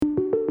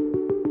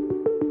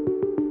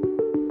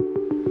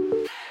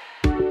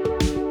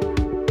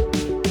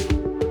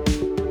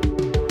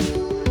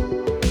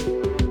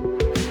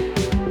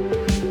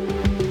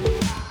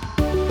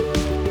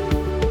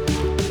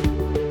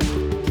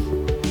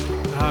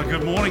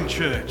Good morning,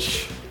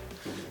 church.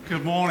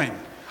 Good morning.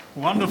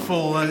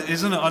 Wonderful,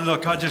 isn't it?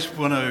 Look, I just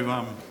want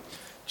to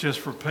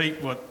just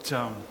repeat what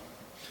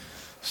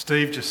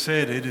Steve just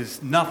said. It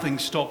is nothing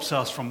stops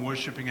us from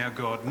worshipping our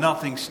God.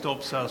 Nothing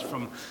stops us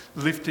from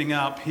lifting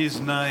up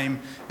His name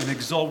and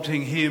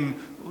exalting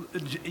Him.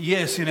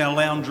 Yes, in our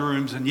lounge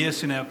rooms, and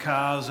yes, in our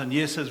cars, and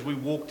yes, as we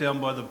walk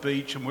down by the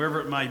beach and wherever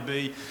it may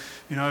be.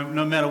 You know,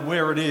 no matter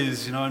where it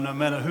is, no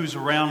matter who's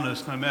around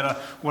us, no matter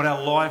what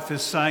our life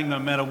is saying, no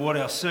matter what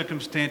our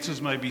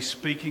circumstances may be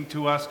speaking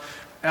to us,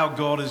 our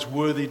God is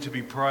worthy to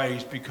be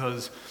praised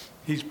because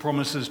His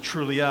promises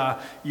truly are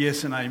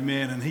yes and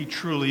amen, and He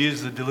truly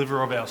is the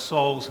deliverer of our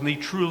souls, and He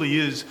truly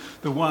is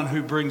the one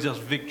who brings us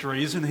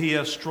victory. Isn't He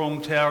our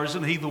strong tower?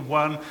 Isn't He the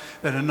one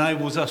that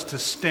enables us to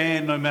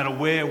stand no matter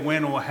where,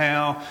 when or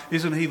how?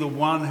 Isn't He the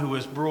one who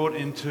has brought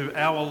into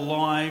our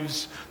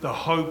lives the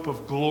hope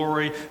of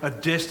glory, a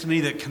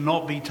destiny that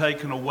cannot be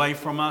taken away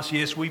from us?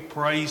 Yes, we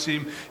praise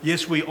Him.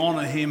 Yes, we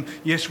honour Him.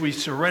 Yes, we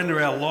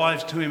surrender our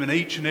lives to Him, and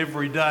each and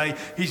every day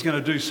He's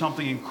going to do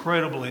something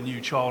incredible in you,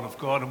 child of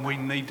God, and we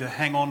need to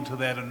hang on to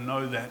that and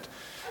know that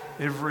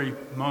every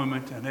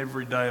moment and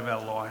every day of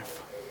our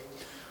life.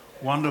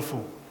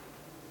 Wonderful.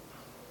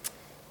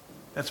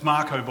 That's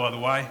Marco, by the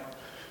way.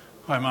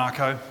 Hi,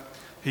 Marco.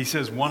 He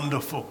says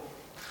wonderful.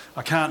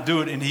 I can't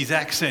do it in his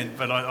accent,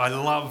 but I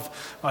love,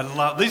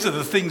 these are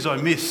the things I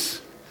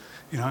miss.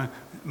 You know,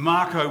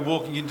 Marco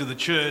walking into the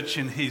church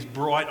in his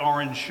bright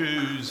orange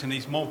shoes and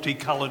his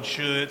multicoloured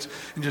shirts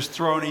and just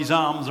throwing his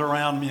arms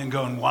around me and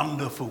going,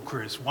 wonderful,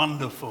 Chris,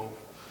 wonderful.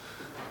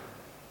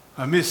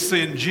 I miss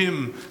seeing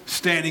Jim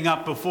standing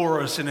up before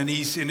us and in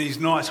his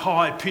nice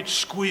high-pitched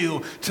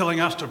squeal telling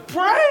us to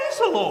praise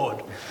the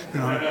Lord. You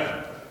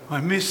know,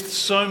 I missed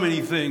so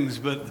many things,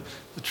 but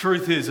the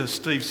truth is, as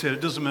Steve said, it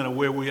doesn't matter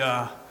where we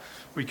are.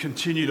 We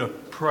continue to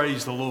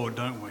praise the Lord,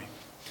 don't we?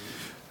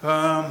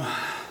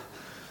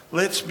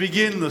 Let's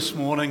begin this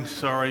morning.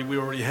 Sorry, we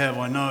already have,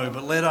 I know,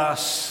 but let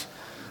us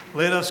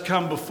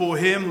come before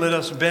Him. Let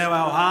us bow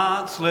our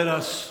hearts. Let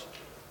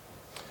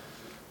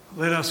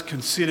us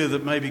consider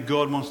that maybe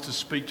God wants to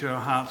speak to our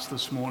hearts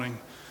this morning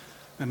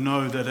and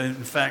know that in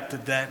fact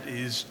that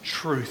is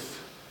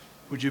truth.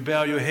 Would you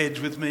bow your heads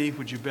with me?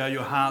 Would you bow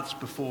your hearts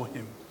before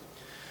Him?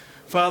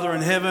 Father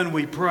in heaven,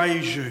 we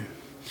praise You.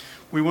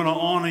 We want to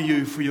honour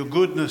You for Your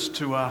goodness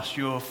to us,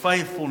 Your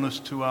faithfulness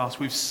to us.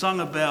 We've sung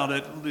about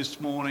it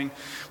this morning.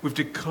 We've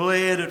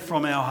declared it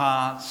from our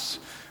hearts.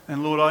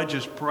 And Lord, I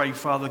just pray,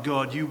 Father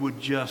God, You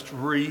would just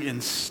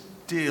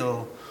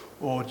reinstill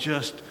or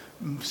just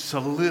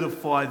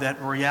solidify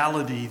that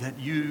reality that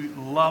You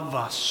love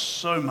us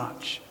so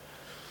much,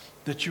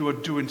 that You are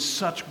doing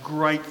such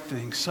great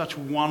things, such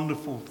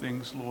wonderful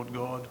things, Lord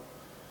God,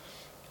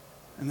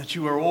 and that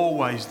You are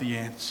always the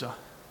answer.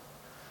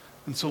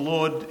 And so,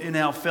 Lord, in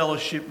our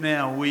fellowship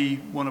now, we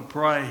want to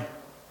pray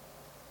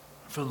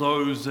for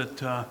those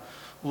that,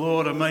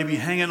 Lord, are maybe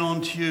hanging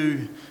on to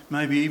You,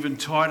 maybe even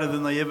tighter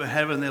than they ever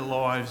have in their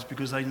lives,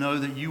 because they know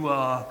that You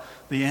are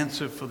the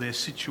answer for their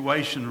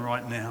situation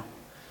right now.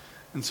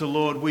 And so,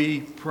 Lord, we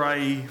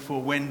pray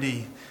for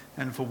Wendy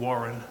and for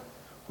Warren.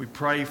 We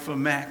pray for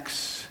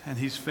Max and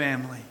his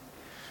family.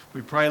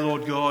 We pray,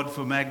 Lord God,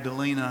 for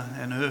Magdalena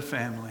and her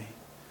family.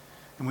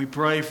 And we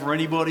pray for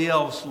anybody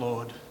else,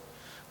 Lord,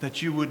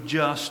 that You would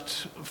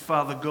just,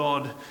 Father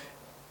God,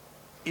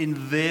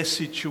 in their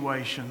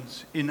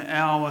situations, in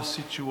our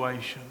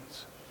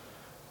situations,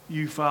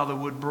 You, Father,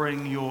 would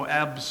bring Your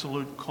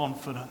absolute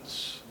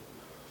confidence,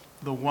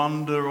 the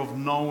wonder of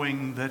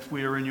knowing that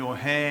we're in Your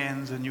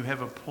hands and You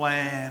have a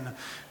plan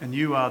and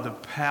You are the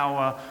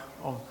power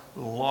of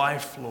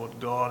life, Lord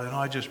God. And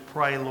I just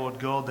pray, Lord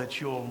God,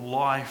 that Your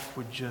life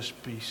would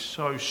just be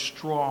so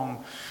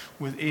strong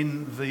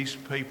within these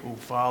people,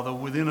 Father,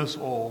 within us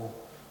all.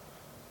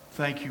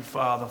 Thank You,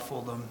 Father,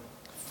 for them.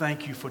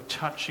 Thank You for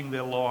touching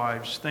their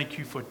lives. Thank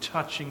You for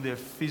touching their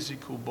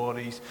physical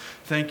bodies.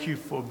 Thank You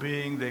for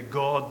being their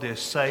God, their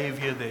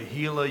Saviour, their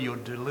healer,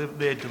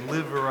 their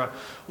deliverer,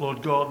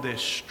 Lord God, their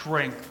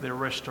strength, their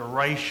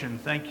restoration.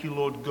 Thank You,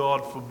 Lord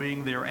God, for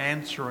being their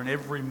answer in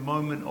every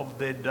moment of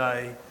their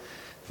day.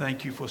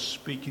 Thank You for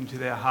speaking to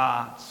their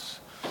hearts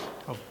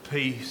of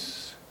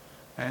peace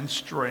and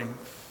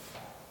strength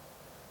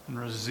and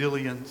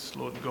resilience,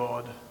 Lord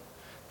God.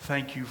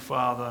 Thank You,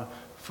 Father,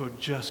 for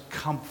just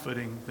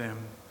comforting them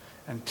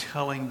and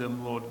telling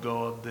them, Lord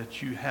God,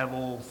 that You have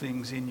all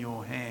things in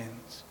Your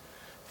hands.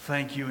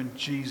 Thank You in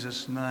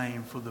Jesus'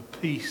 name for the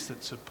peace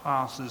that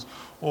surpasses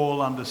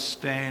all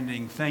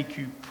understanding. Thank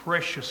You,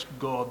 precious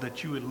God,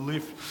 that You would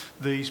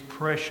lift these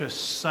precious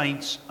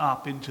saints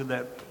up into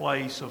that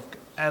place of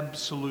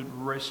absolute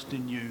rest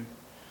in You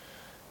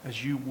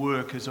as You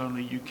work as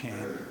only You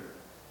can.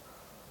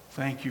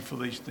 Thank You for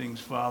these things,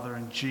 Father,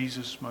 in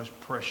Jesus' most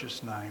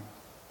precious name.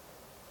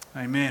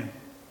 Amen.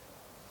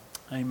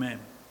 Amen.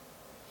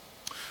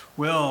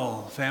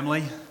 Well,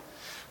 family,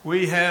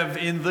 we have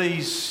in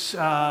these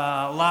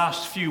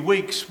last few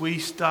weeks, we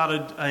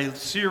started a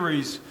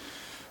series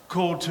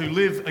called To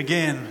Live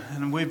Again,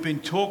 and we've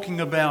been talking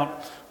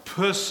about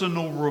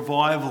personal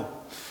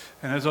revival.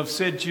 And as I've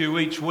said to you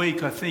each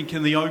week, I think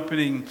in the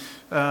opening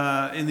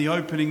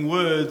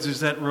words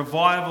is that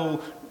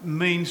revival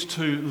means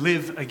to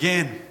live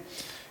again.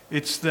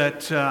 It's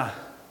that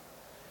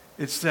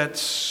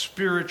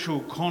spiritual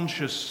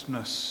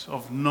consciousness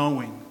of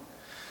knowing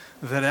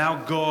that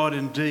our God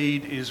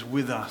indeed is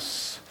with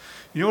us.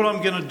 You know what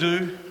I'm going to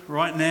do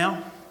right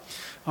now?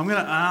 I'm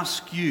going to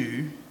ask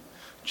you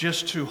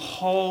just to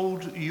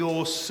hold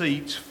your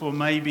seat for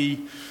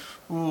maybe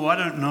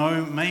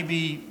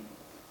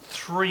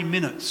 3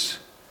 minutes,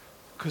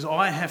 because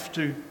I have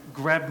to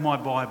grab my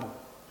Bible.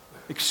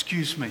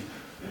 Excuse me.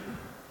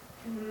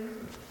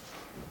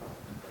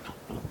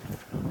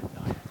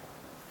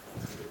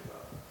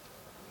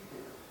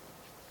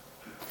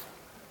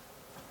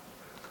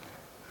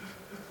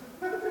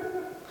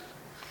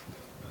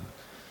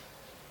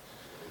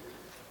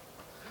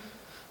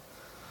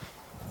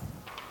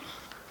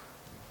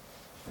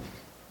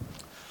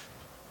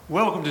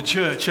 Welcome to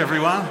church,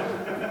 everyone.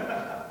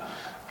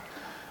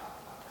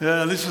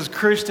 This is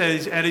Chris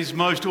at his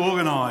most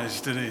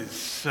organised, it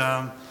is.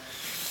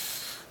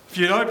 If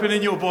you'd open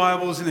in your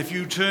Bibles and if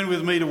you turn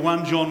with me to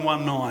 1 John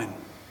 1:9,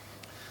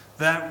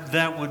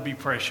 that would be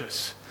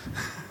precious.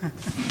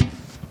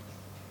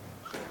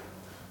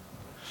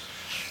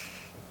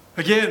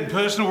 Again,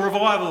 personal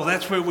revival,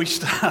 that's where we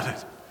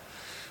started.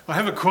 I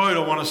have a quote I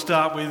want to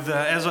start with.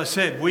 As I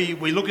said, we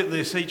look at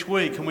this each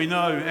week and we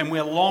know and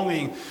we're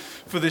longing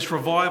for this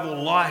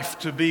revival life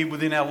to be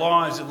within our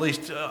lives. At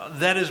least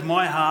that is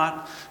my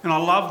heart. And I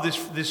love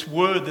this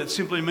word that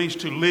simply means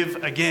to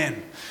live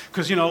again.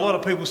 Because, a lot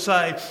of people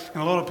say,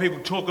 and a lot of people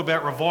talk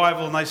about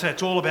revival and they say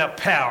it's all about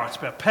power. It's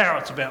about power.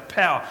 It's about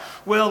power.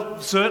 Well,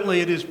 certainly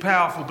it is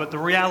powerful, but the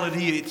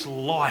reality, it's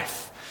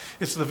life.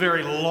 It's the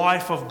very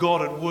life of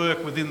God at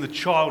work within the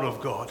child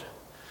of God.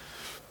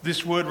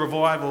 This word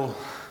revival,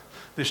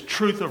 this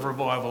truth of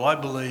revival, I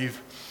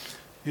believe,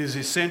 is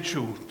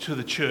essential to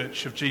the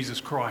church of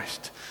Jesus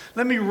Christ.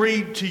 Let me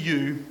read to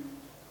you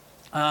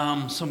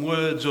some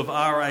words of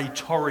R.A.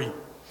 Torrey.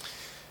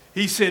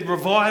 He said,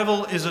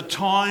 revival is a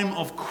time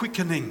of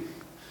quickening,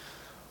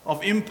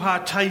 of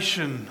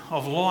impartation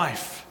of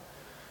life.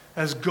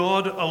 As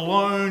God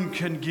alone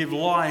can give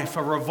life,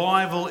 a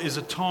revival is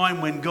a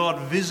time when God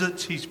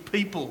visits his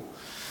people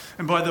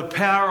and by the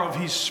power of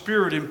his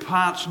Spirit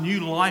imparts new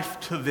life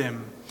to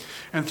them,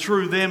 and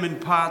through them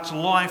imparts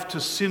life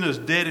to sinners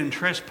dead in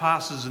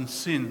trespasses and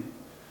sin.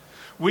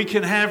 We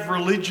can have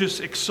religious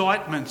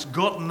excitements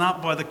gotten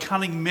up by the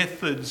cunning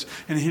methods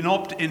and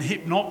hypnotic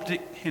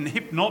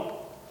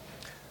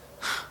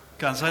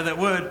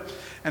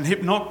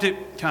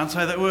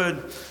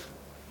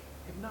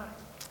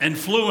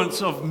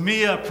influence of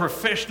mere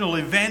professional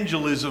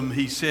evangelism,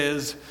 he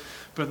says,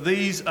 but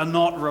these are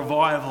not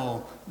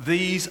revival.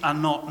 These are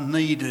not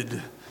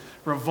needed.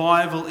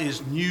 Revival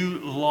is new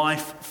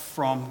life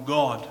from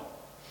God.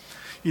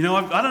 I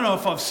don't know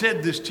if I've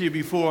said this to you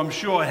before, I'm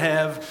sure I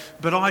have,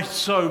 but I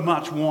so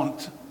much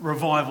want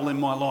revival in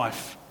my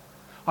life.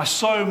 I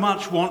so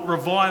much want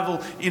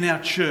revival in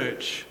our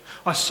church.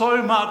 I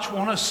so much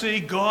want to see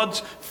God's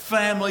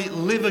family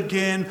live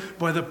again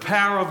by the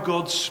power of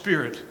God's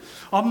Spirit.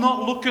 I'm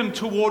not looking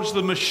towards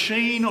the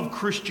machine of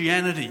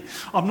Christianity.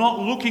 I'm not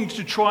looking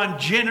to try and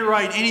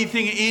generate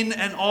anything in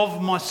and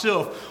of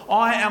myself.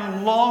 I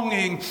am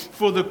longing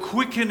for the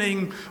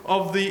quickening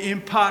of the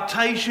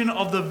impartation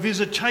of the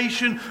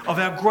visitation of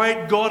our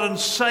great God and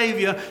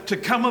Saviour to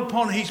come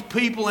upon his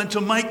people and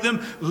to make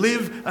them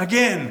live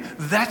again.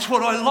 That's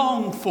what I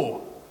long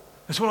for.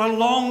 That's what I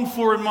long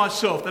for in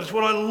myself. That's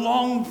what I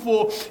long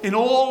for in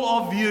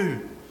all of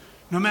you,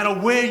 no matter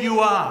where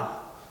you are.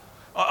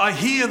 I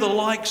hear the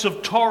likes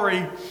of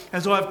Torrey,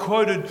 as I've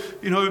quoted,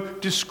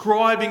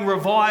 describing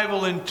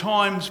revival in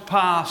times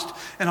past,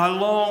 and I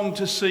long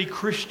to see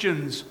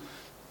Christians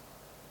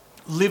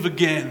live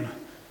again,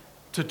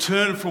 to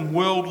turn from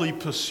worldly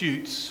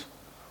pursuits.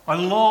 I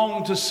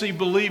long to see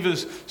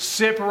believers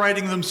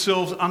separating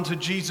themselves unto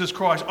Jesus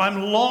Christ.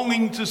 I'm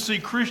longing to see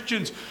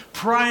Christians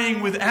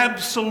praying with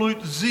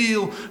absolute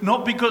zeal,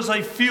 not because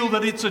they feel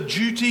that it's a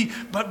duty,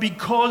 but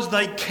because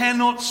they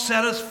cannot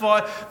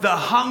satisfy the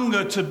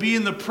hunger to be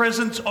in the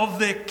presence of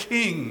their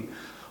King.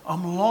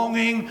 I'm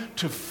longing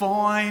to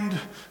find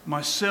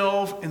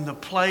myself in the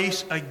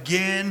place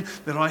again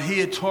that I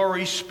hear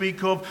Torrey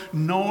speak of,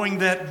 knowing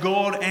that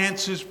God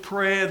answers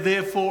prayer.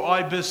 Therefore,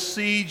 I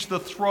besiege the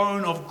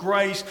throne of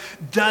grace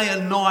day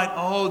and night.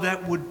 Oh,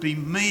 that would be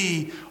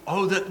me.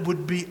 Oh, that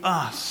would be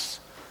us.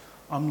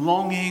 I'm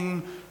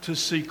longing to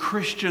see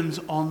Christians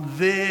on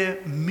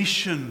their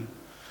mission,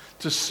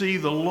 to see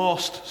the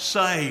lost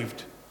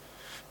saved,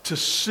 to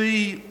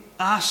see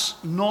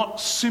us not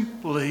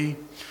simply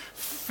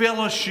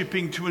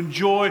fellowshipping to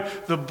enjoy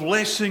the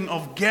blessing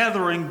of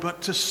gathering,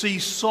 but to see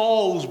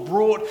souls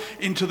brought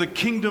into the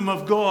kingdom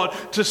of God,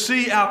 to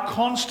see our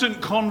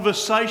constant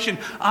conversation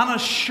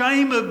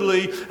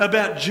unashamedly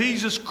about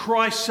Jesus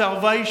Christ's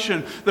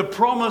salvation, the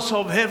promise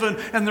of heaven,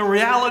 and the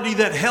reality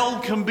that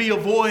hell can be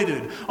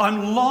avoided.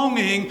 I'm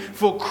longing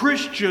for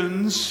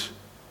Christians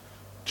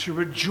to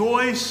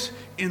rejoice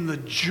in the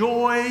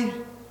joy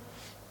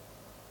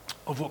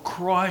of what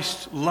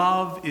Christ's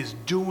love is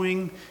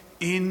doing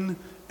in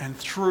and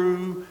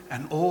through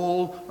and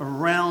all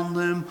around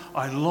them.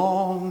 I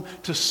long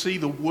to see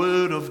the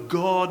Word of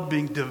God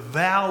being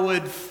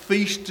devoured,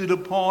 feasted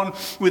upon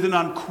with an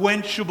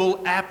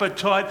unquenchable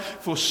appetite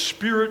for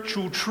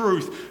spiritual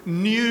truth.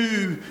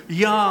 New,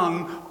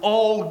 young,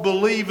 old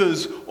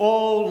believers,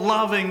 all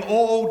loving,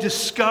 all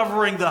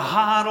discovering the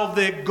heart of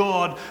their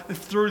God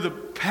through the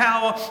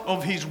power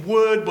of His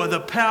Word, by the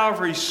power of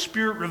His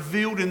Spirit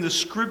revealed in the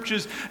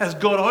Scriptures, as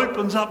God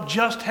opens up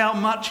just how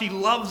much He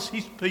loves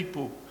His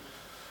people.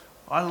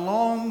 I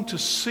long to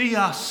see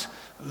us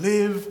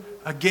live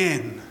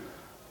again.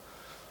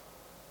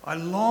 I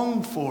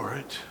long for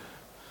it.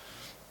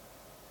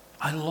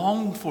 I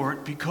long for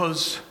it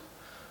because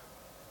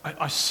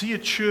I see a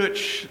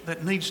church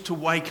that needs to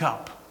wake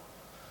up.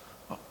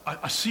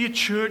 I see a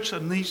church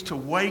that needs to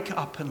wake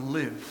up and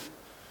live.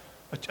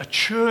 A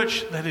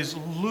church that is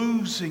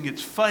losing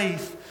its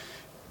faith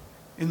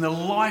in the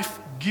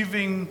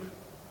life-giving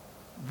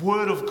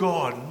Word of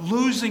God,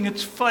 losing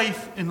its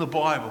faith in the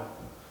Bible.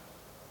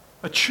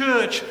 A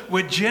church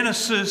where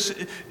Genesis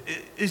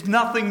is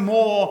nothing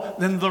more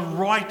than the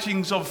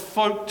writings of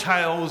folk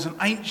tales and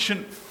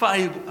ancient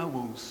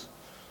fables,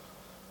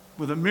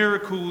 where the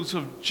miracles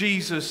of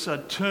Jesus are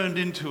turned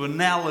into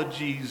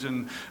analogies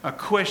and a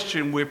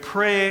question, where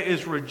prayer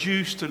is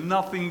reduced to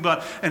nothing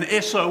but an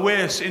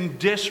SOS in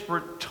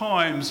desperate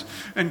times,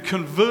 and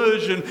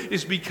conversion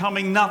is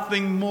becoming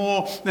nothing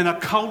more than a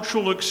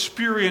cultural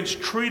experience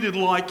treated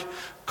like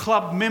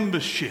club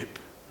membership.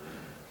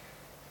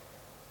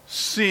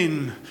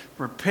 Sin,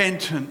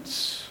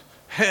 repentance,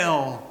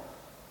 hell,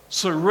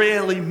 so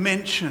rarely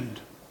mentioned.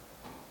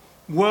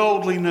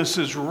 Worldliness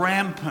is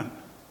rampant.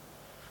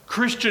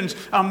 Christians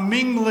are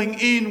mingling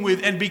in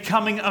with and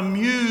becoming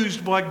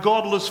amused by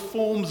godless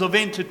forms of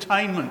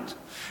entertainment.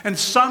 And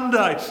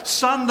Sunday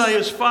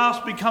is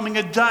fast becoming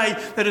a day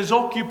that is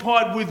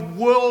occupied with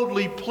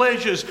worldly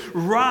pleasures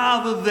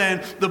rather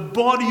than the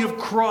body of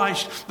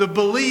Christ, the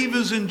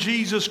believers in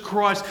Jesus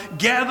Christ,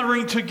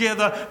 gathering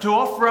together to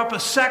offer up a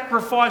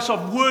sacrifice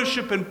of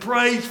worship and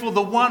praise for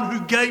the one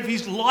who gave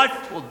His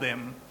life for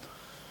them.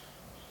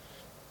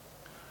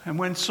 And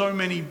when so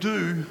many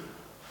do,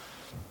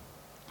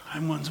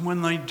 and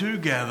when they do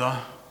gather,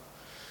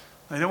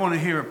 they don't want to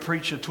hear a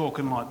preacher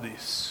talking like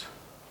this.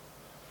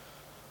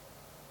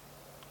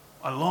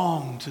 I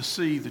long to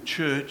see the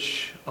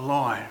church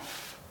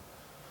alive.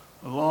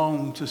 I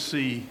long to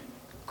see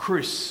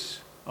Chris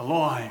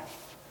alive.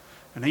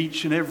 And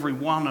each and every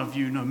one of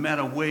you, no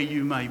matter where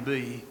you may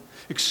be,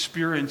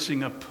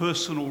 experiencing a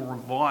personal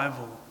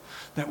revival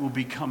that will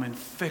become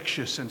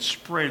infectious and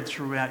spread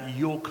throughout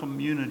your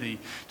community,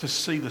 to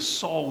see the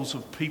souls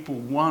of people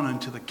won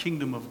into the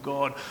kingdom of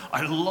God.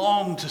 I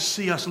long to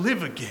see us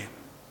live again.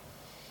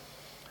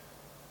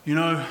 You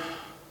know,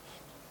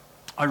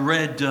 I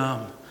read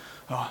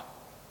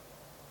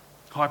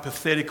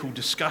hypothetical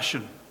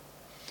discussion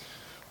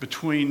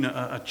between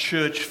a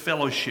church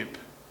fellowship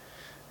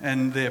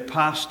and their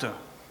pastor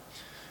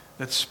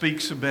that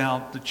speaks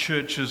about the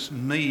church's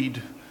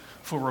need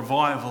for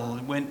revival.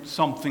 It went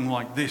something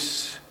like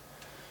this.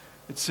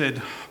 It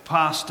said,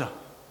 "Pastor,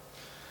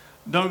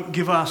 don't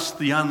give us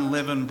the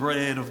unleavened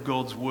bread of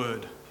God's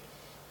word,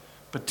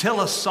 but tell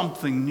us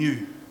something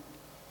new.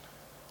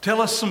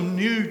 Tell us some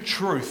new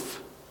truth.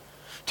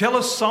 Tell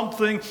us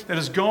something that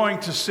is going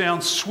to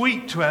sound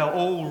sweet to our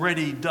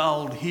already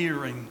dulled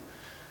hearing.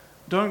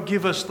 Don't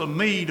give us the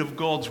meat of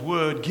God's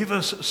word. Give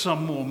us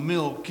some more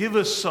milk. Give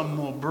us some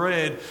more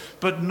bread.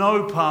 But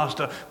no,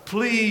 Pastor,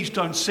 please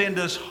don't send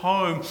us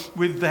home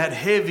with that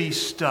heavy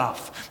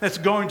stuff that's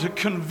going to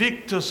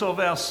convict us of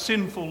our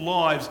sinful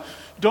lives.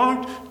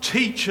 Don't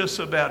teach us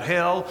about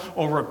hell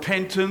or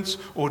repentance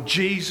or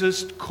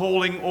Jesus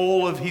calling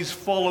all of His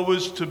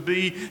followers to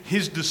be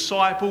His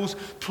disciples.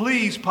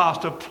 Please,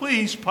 Pastor,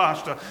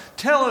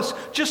 tell us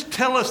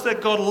that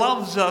God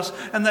loves us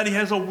and that He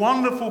has a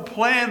wonderful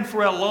plan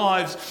for our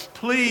lives.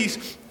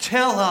 Please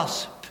tell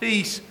us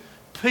peace,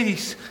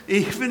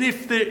 even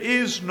if there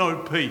is no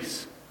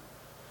peace.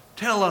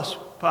 Tell us,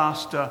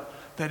 Pastor,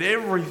 that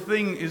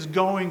everything is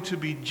going to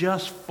be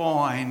just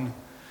fine,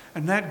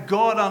 and that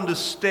God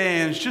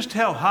understands just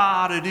how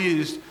hard it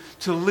is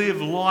to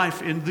live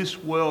life in this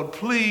world.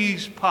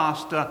 Please,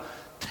 Pastor,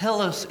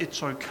 tell us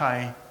it's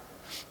okay.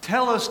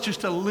 Tell us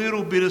just a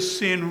little bit of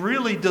sin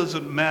really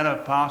doesn't matter,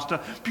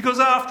 Pastor, because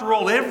after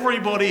all,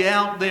 everybody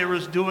out there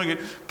is doing it.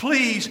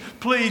 Please,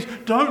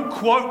 don't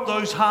quote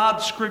those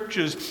hard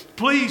scriptures.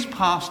 Please,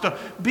 Pastor,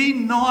 be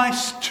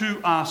nice to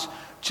us,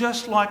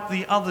 just like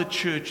the other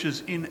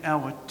churches in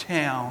our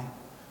town.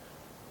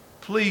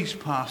 Please,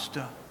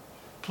 Pastor,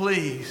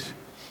 please,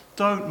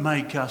 don't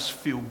make us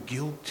feel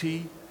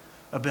guilty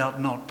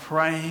about not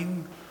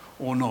praying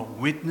or not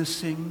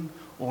witnessing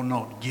or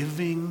not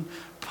giving.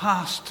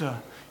 Pastor,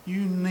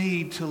 you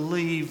need to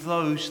leave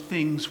those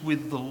things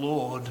with the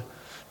Lord.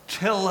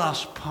 Tell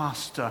us,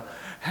 Pastor,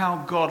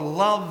 how God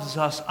loves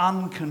us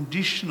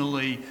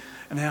unconditionally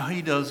and how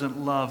He doesn't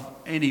love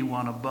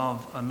anyone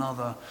above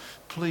another.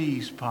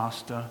 Please,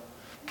 Pastor,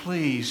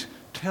 please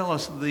tell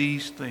us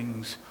these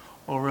things,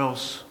 or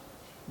else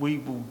we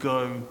will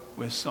go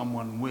where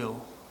someone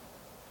will.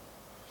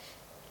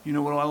 You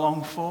know what I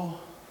long for?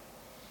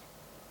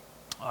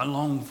 I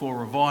long for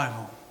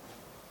revival.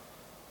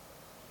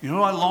 You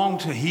know what I long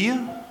to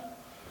hear?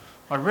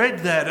 I read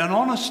that, and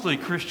honestly,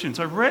 Christians,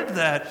 I read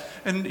that,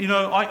 and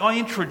I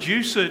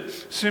introduce it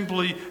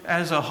simply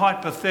as a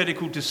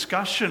hypothetical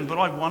discussion, but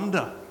I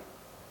wonder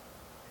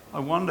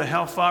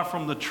how far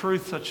from the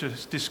truth such a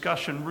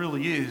discussion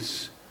really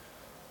is.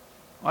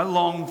 I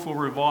long for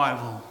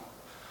revival.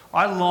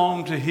 I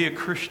long to hear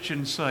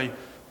Christians say,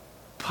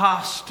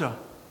 Pastor,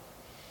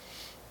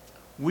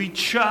 we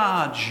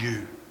charge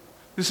you.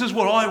 This is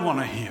what I want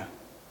to hear.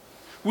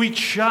 We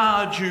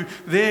charge you,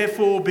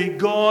 therefore,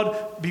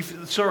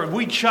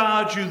 we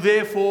charge you,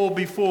 therefore,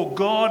 before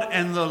God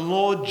and the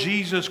Lord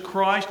Jesus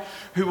Christ,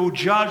 who will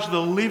judge the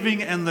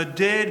living and the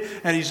dead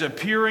at his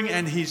appearing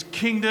and his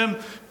kingdom.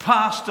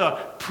 Pastor,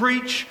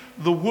 preach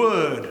the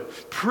word.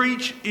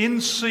 Preach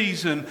in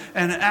season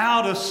and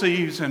out of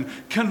season.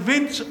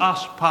 Convince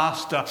us,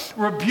 Pastor.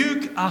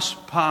 Rebuke us,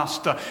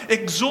 Pastor.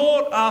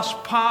 Exhort us,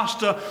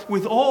 Pastor,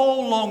 with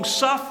all long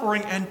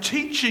suffering and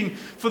teaching,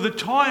 for the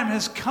time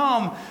has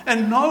come,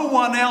 and no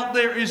one out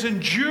there is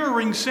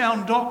enduring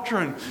sound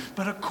doctrine,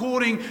 but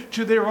according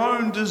to their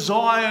own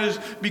desires,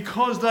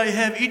 because they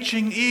have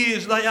itching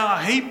ears, they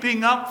are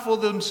heaping up for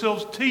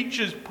themselves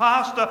teachers.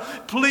 Pastor,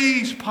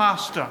 please,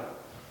 Pastor.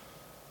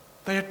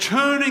 They are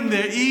turning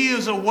their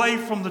ears away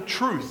from the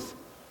truth.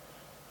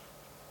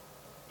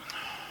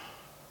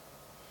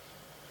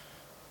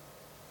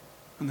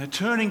 And they're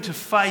turning to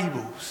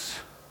fables.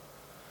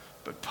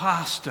 But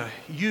Pastor,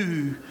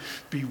 you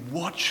be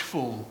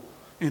watchful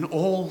in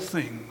all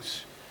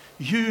things.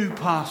 You,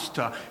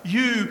 Pastor,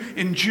 you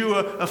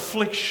endure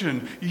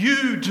affliction.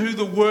 You do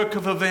the work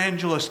of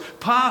evangelist.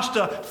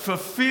 Pastor,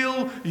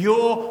 fulfill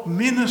your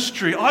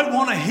ministry. I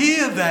want to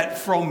hear that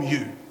from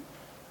you.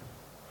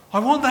 I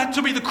want that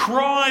to be the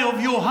cry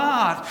of your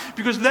heart,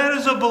 because that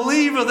is a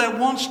believer that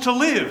wants to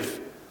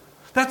live.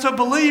 That's a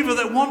believer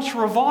that wants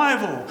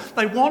revival.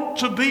 They want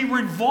to be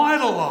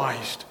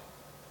revitalized.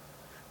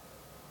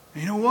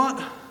 And you know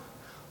what?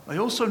 They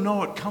also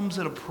know it comes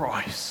at a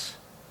price.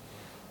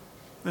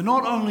 They're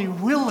not only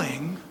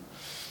willing,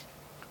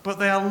 but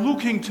they are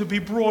looking to be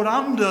brought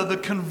under the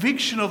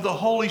conviction of the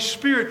Holy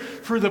Spirit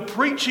through the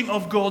preaching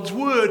of God's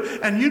word.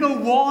 And you know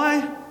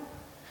why?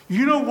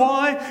 You know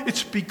why?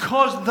 It's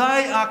because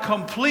they are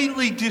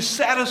completely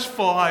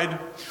dissatisfied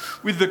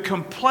with the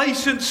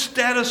complacent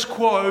status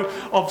quo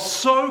of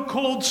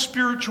so-called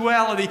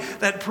spirituality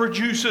that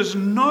produces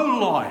no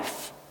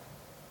life,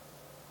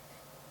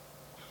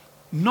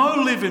 no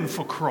living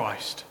for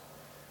Christ.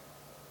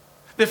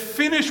 They're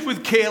finished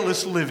with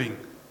careless living.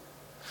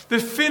 They're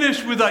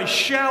finished with a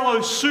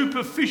shallow,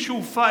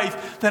 superficial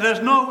faith that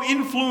has no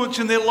influence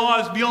in their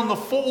lives beyond the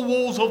four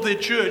walls of their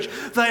church.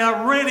 They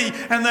are ready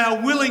and they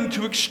are willing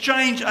to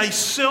exchange a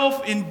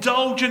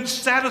self-indulgent,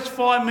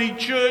 satisfy-me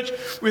church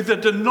with the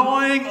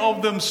denying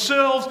of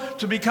themselves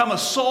to become a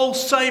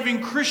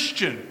soul-saving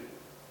Christian.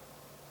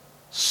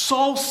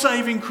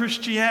 Soul-saving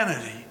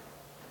Christianity.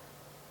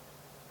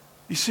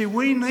 You see,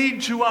 we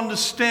need to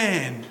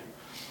understand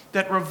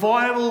that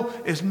revival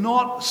is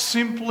not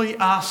simply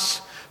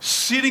us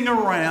sitting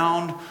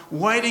around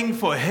waiting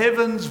for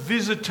heaven's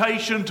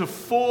visitation to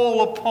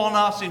fall upon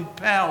us in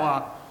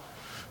power.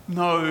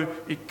 No,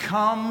 it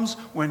comes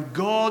when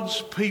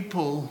God's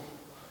people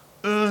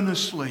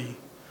earnestly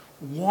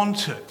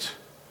want it.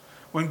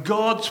 When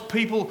God's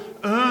people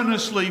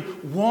earnestly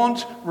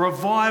want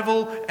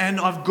revival,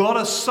 and I've got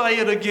to say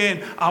it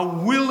again, are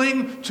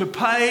willing to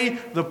pay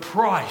the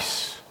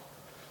price.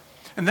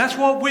 And that's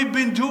what we've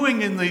been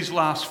doing in these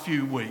last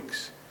few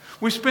weeks.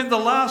 We spent the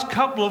last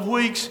couple of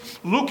weeks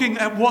looking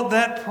at what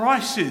that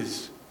price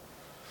is.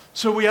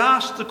 So we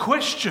asked the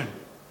question,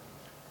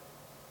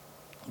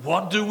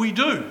 what do we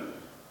do?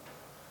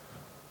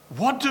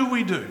 What do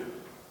we do?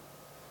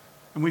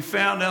 And we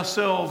found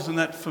ourselves in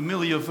that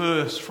familiar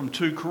verse from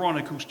 2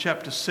 Chronicles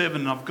chapter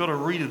 7. I've got to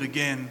read it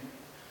again.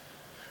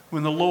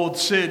 When the Lord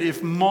said,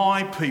 if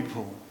my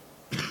people,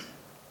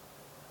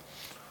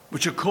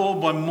 which are called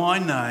by my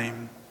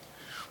name,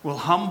 will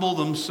humble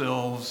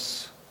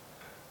themselves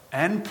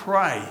and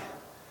pray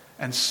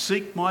and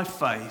seek my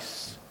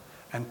face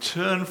and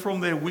turn from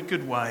their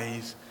wicked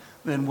ways,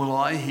 then will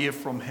I hear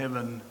from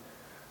heaven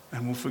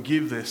and will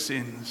forgive their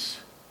sins,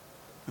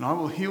 and I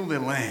will heal their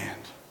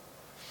land.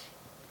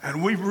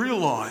 And we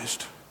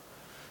realised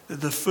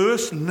that the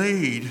first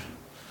need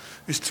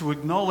is to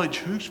acknowledge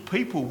whose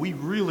people we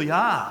really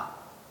are.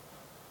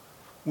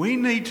 We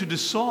need to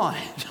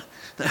decide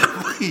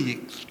that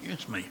we,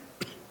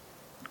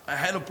 I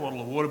had a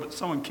bottle of water, but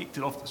someone kicked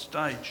it off the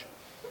stage.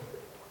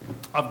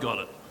 I've got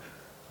it.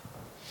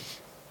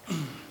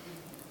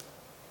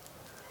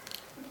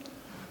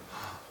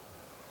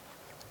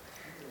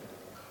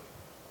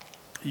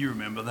 You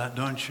remember that,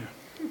 don't you?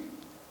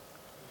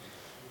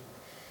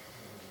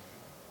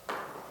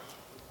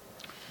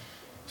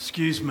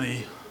 Excuse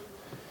me,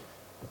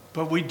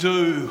 but we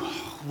do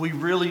we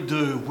really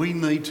do. We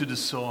need to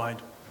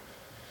decide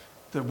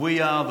that we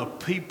are the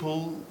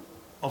people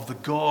of the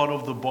God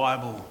of the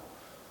Bible,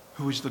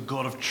 who is the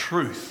God of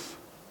truth.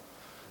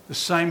 The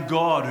same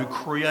God who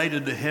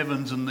created the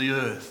heavens and the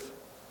earth.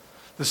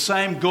 The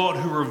same God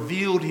who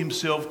revealed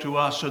himself to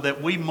us so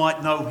that we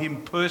might know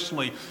him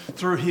personally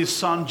through his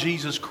Son,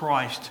 Jesus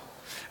Christ.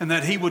 And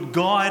that he would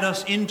guide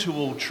us into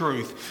all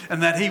truth.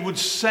 And that he would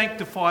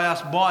sanctify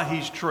us by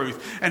his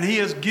truth. And he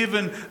has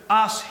given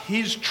us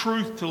his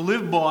truth to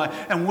live by.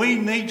 And we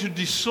need to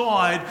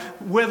decide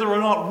whether or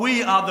not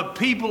we are the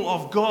people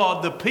of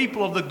God, the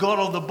people of the God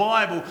of the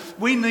Bible.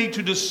 We need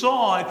to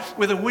decide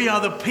whether we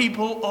are the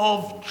people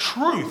of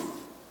truth.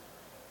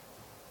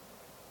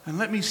 And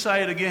let me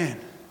say it again.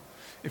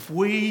 If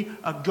we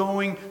are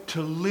going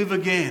to live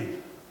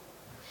again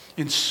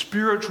in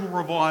spiritual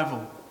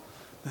revival,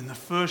 then the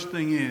first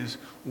thing is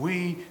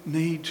we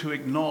need to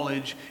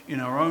acknowledge in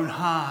our own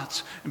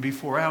hearts and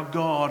before our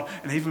God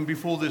and even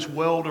before this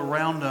world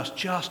around us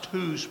just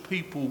whose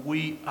people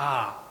we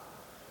are.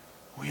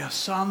 We are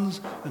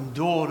sons and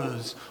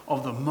daughters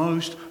of the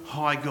Most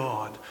High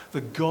God,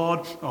 the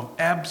God of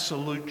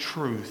absolute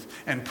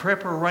truth. And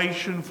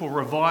preparation for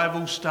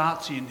revival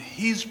starts in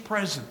his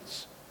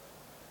presence.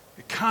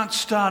 It can't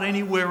start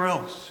anywhere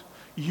else.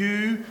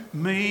 You,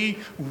 me,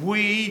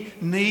 we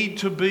need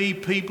to be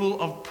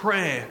people of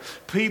prayer.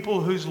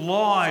 People whose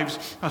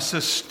lives are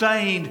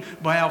sustained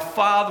by our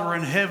Father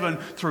in heaven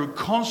through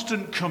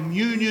constant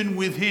communion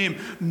with him.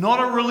 Not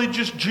a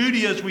religious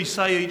duty, as we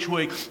say each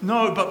week.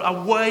 No, but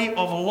a way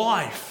of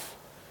life.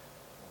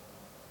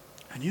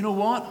 And you know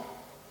what?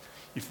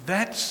 If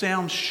that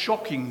sounds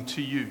shocking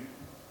to you,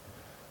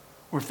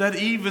 or if that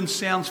even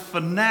sounds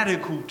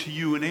fanatical to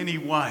you in any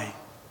way,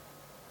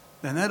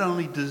 then that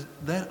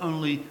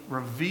only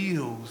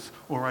reveals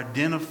or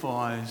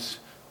identifies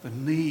the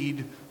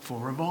need for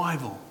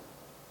revival.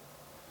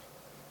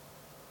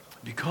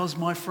 Because,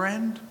 my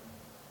friend,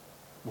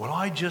 what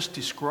I just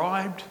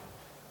described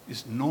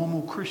is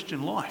normal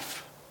Christian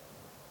life.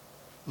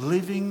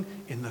 Living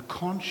in the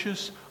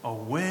conscious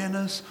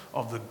awareness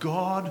of the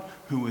God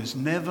who is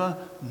never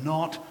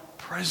not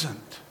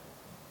present.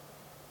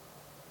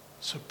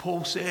 So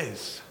Paul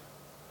says,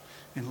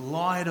 in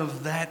light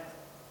of that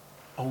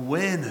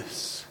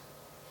awareness,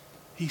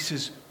 he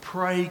says,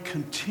 pray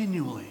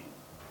continually,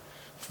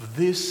 for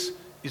this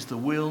is the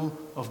will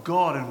of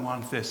God in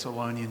 1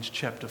 Thessalonians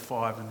chapter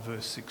 5 and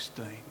verse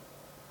 16.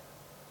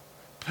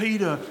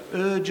 Peter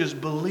urges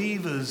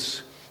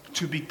believers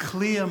to be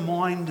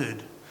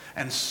clear-minded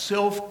and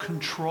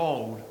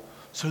self-controlled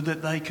so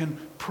that they can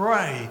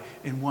pray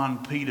in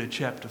 1 Peter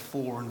chapter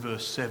 4 and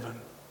verse 7.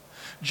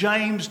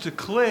 James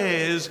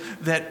declares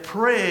that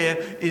prayer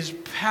is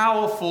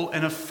powerful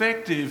and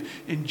effective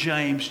in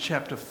James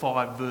chapter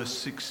 5 verse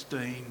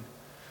 16.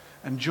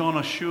 And John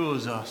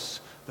assures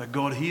us that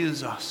God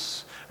hears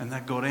us and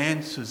that God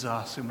answers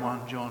us in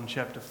 1 John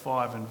chapter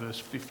 5 and verse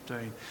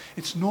 15.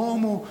 It's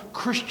normal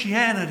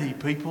Christianity,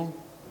 people.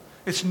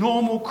 It's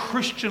normal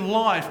Christian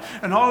life.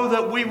 And oh,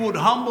 that we would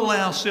humble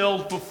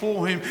ourselves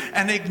before him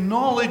and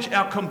acknowledge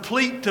our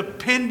complete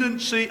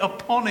dependency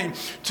upon him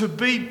to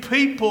be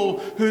people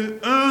who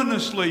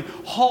earnestly,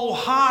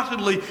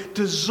 wholeheartedly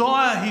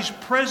desire his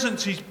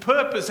presence, his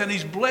purpose and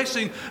his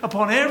blessing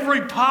upon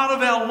every part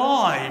of our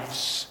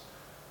lives.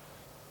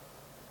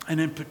 And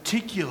in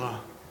particular,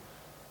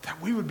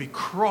 that we would be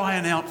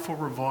crying out for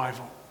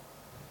revival.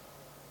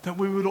 That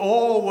we would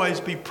always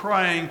be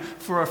praying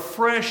for a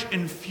fresh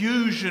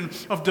infusion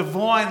of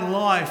divine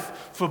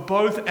life for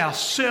both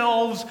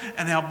ourselves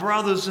and our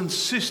brothers and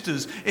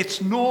sisters.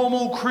 It's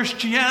normal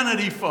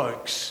Christianity,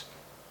 folks.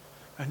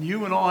 And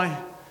you and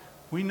I,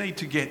 we need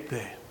to get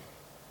there.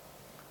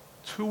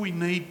 It's who we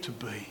need to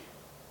be.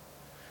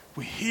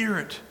 We hear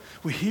it.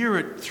 We hear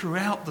it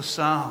throughout the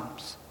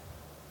Psalms.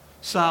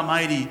 Psalm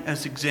 80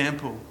 as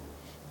example.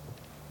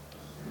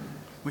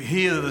 We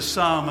hear the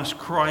psalmist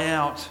cry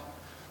out.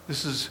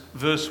 This is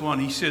verse 1.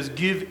 He says,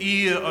 "Give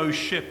ear, O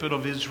shepherd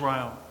of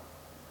Israel.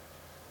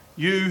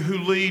 You who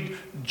lead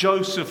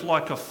Joseph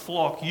like a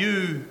flock.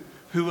 You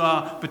who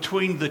are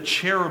between the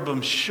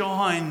cherubim,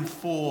 shine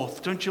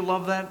forth." Don't you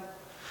love that?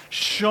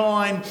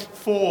 Shine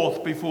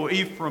forth before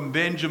Ephraim,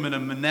 Benjamin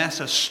and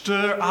Manasseh.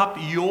 Stir up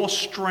your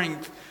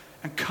strength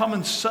and come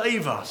and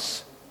save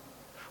us.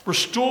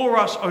 Restore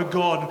us, O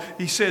God,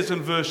 he says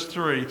in verse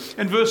 3.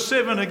 In verse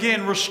 7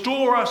 again,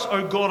 restore us,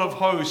 O God of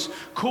hosts.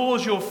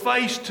 Cause your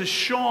face to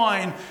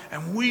shine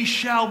and we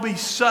shall be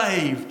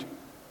saved.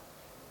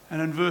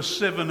 And in verse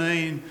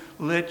 17,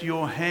 let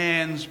your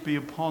hands be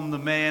upon the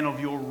man of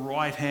your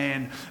right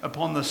hand,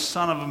 upon the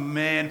son of a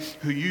man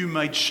who you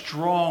made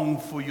strong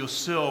for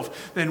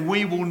yourself. Then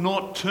we will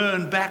not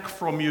turn back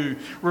from you.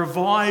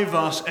 Revive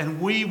us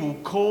and we will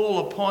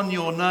call upon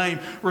your name.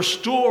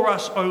 Restore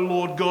us, O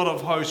Lord God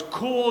of hosts.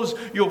 Cause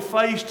your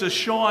face to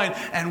shine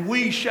and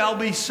we shall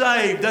be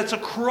saved. That's a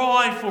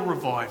cry for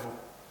revival.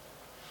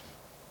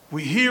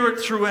 We hear it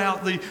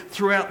throughout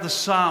the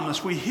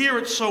psalmist. We hear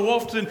it so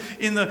often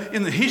in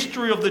the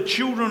history of the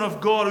children of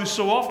God, who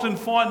so often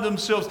find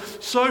themselves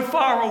so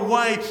far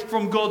away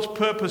from God's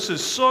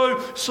purposes, so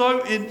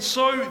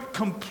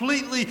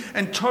completely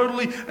and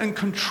totally in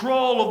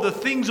control of the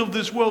things of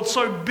this world,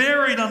 so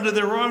buried under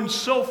their own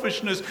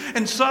selfishness,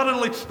 and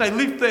suddenly they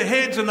lift their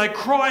heads and they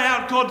cry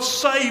out, God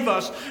save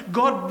us,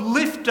 God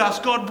lift us,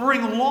 God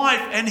bring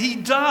life, and He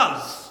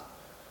does.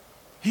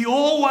 He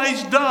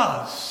always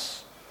does.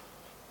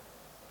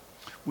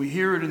 We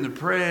hear it in the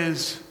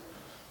prayers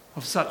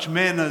of such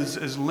men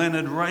as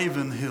Leonard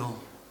Ravenhill.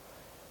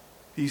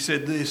 He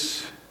said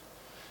this: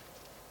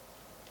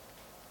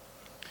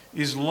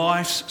 is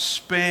life's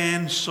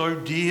span so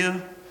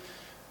dear,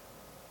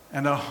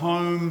 and a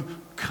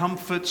home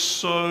comfort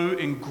so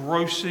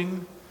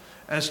engrossing,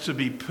 as to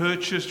be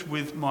purchased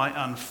with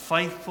my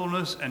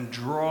unfaithfulness and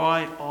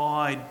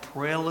dry-eyed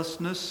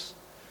prayerlessness?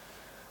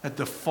 At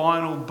the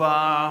final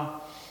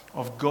bar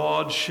of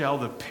God shall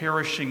the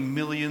perishing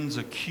millions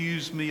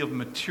accuse me of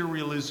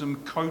materialism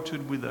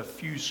coated with a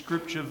few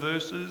scripture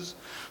verses?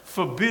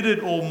 Forbid it,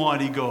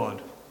 Almighty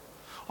God.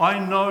 I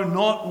know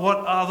not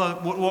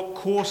what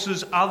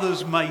courses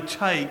others may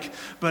take,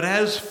 but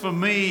as for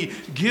me,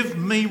 give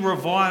me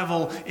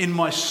revival in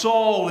my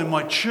soul, in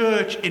my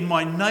church, in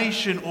my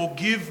nation, or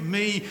give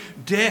me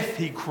death,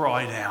 he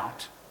cried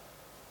out.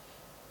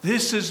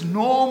 This is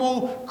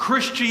normal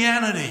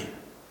Christianity.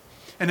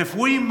 And if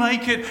we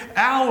make it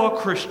our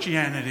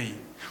Christianity,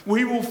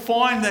 we will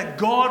find that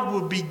God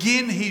will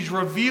begin His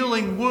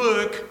revealing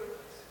work,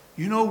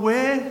 you know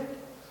where?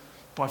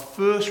 By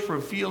first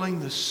revealing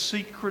the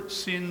secret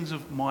sins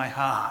of my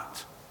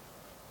heart.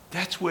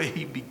 That's where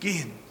He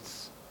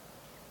begins.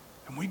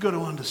 And we've got to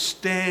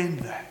understand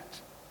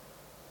that.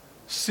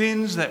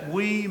 Sins that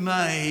we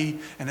may,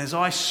 and as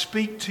I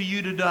speak to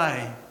you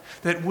today,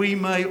 that we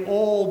may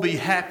all be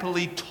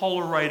happily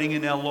tolerating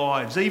in our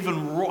lives,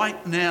 even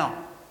right now.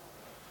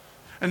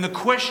 And the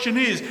question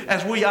is,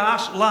 as we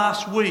asked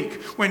last week,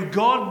 when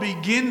God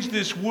begins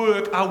this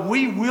work, are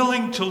we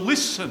willing to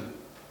listen?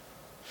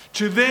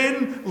 To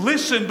then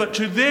listen, but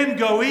to then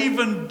go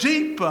even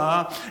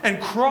deeper and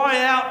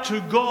cry out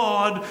to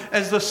God,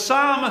 as the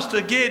psalmist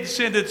again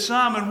said at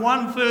Psalm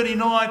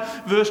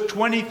 139 verse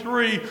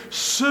 23,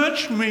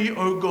 search me,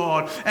 O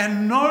God,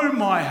 and know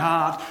my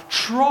heart.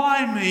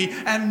 Try me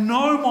and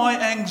know my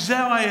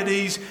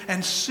anxieties,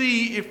 and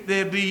see if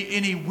there be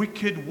any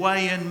wicked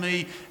way in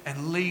me,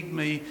 and lead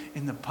me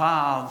in the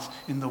paths,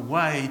 in the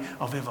way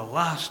of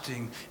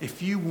everlasting.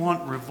 If you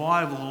want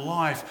revival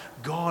life,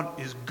 God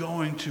is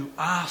going to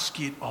ask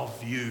it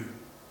of you.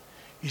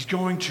 He's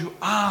going to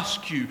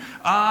ask you,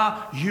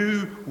 are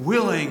you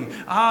willing?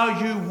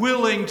 Are you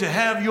willing to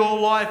have your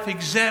life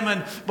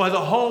examined by the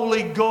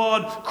holy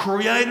God,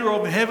 creator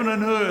of heaven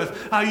and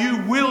earth? Are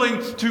you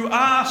willing to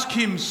ask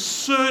Him,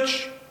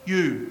 search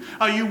you?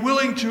 Are you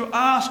willing to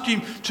ask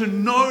Him to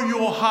know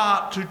your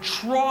heart, to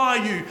try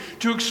you,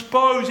 to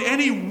expose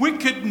any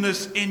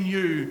wickedness in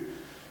you?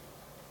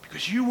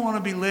 Because you want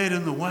to be led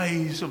in the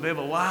ways of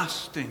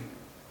everlasting.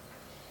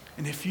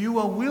 And if you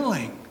are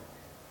willing,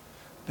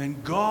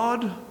 then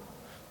God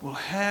will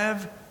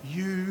have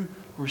you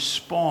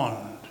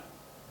respond.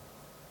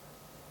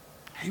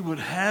 He would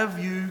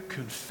have you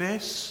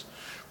confess,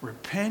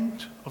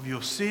 repent of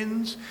your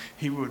sins.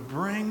 He would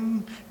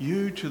bring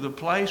you to the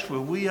place where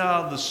we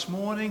are this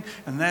morning,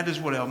 and that is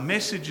what our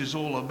message is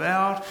all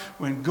about.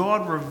 When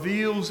God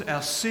reveals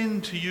our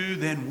sin to you,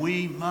 then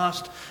we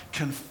must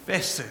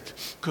confess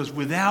it. Because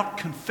without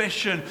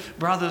confession,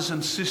 brothers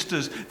and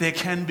sisters, there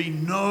can be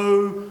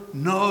no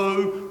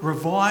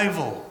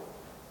revival.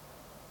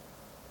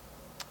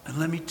 And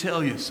let me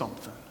tell you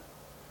something.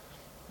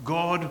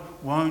 God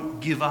won't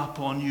give up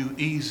on you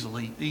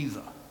easily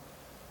either.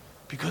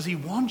 Because He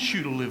wants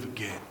you to live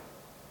again.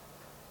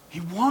 He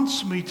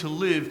wants me to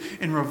live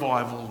in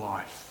revival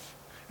life.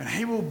 And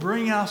He will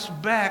bring us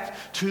back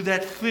to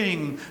that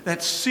thing,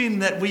 that sin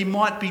that we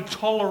might be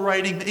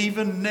tolerating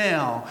even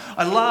now.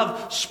 I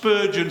love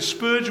Spurgeon.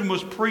 Spurgeon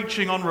was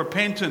preaching on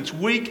repentance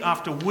week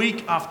after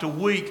week after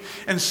week.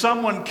 And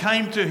someone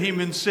came to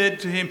him and said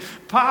to him,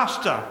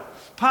 Pastor,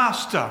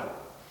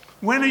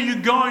 when are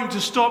you going to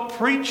stop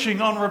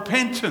preaching on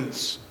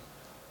repentance?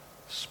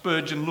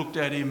 Spurgeon looked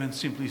at him and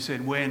simply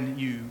said, when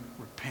you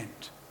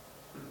repent.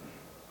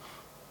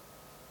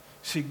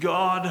 See,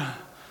 God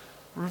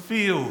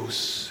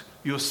reveals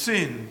your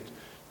sin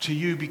to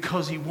you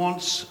because He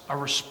wants a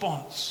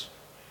response.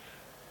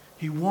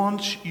 He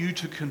wants you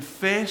to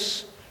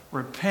confess,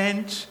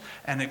 repent,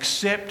 and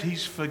accept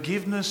His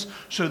forgiveness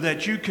so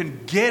that you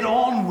can get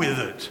on with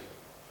it.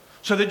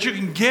 So that you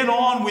can get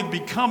on with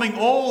becoming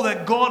all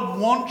that God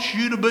wants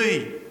you to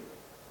be.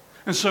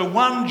 And so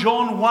 1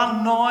 John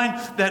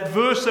 1:9, that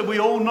verse that we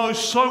all know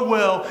so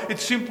well, it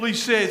simply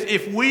says,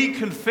 if we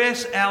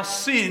confess our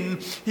sin,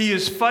 He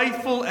is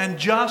faithful and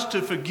just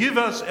to forgive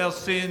us our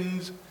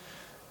sins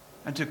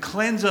and to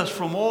cleanse us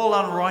from all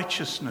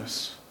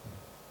unrighteousness.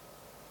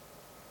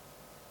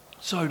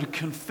 So to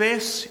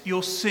confess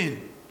your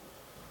sin,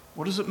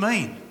 what does it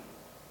mean?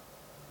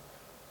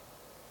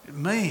 It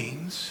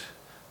means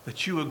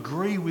that you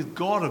agree with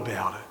God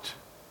about it.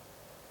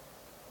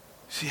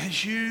 See,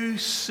 as you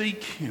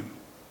seek him,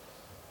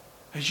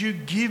 as you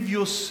give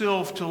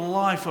yourself to a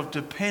life of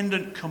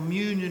dependent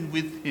communion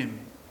with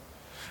him,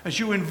 as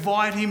you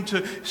invite him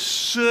to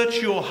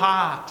search your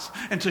heart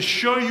and to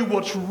show you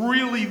what's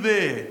really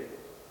there,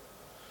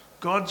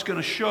 God's going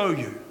to show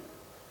you,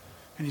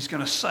 and he's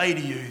going to say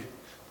to you,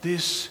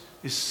 this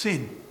is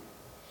sin.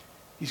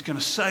 He's going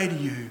to say to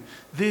you,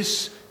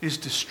 this is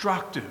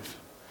destructive.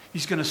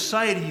 He's going to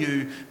say to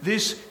you,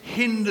 this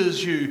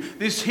hinders you.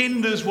 This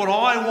hinders what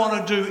I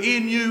want to do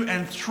in you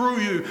and through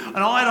you, and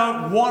I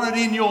don't want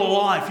it in your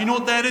life. You know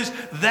what that is?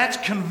 That's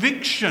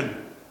conviction.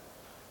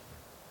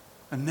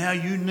 And now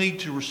you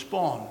need to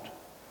respond.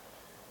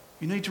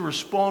 You need to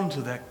respond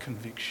to that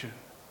conviction.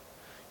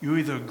 You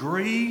either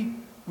agree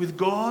with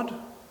God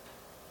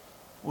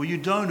or you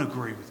don't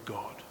agree with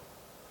God.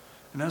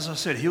 And as I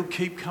said, he'll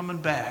keep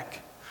coming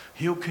back.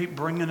 He'll keep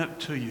bringing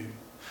it to you.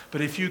 But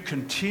if you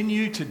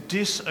continue to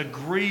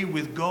disagree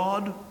with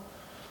God,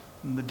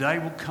 then the day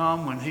will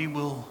come when he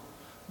will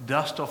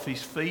dust off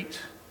his feet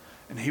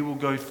and he will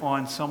go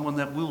find someone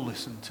that will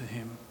listen to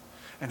him.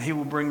 And he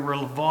will bring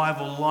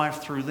revival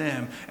life through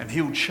them, and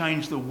he'll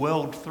change the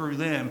world through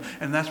them.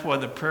 And that's why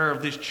the prayer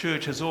of this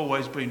church has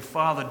always been,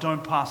 Father,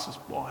 don't pass us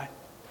by.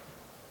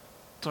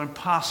 Don't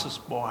pass us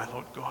by,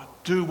 Lord God.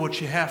 Do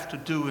what you have to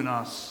do in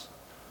us.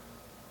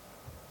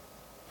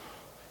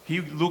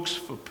 He looks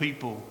for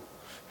people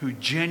who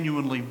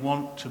genuinely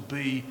want to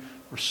be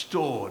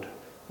restored,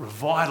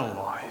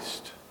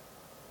 revitalized.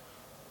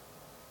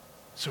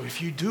 So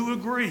if you do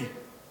agree,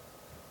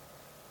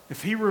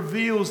 if he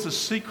reveals the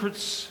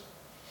secrets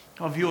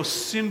of your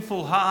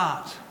sinful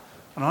heart,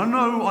 and I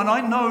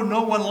know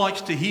no one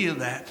likes to hear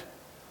that,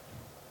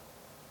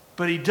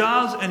 but he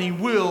does and he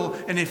will,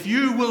 and if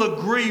you will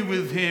agree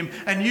with him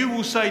and you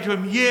will say to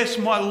him, yes,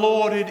 my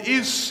Lord, it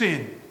is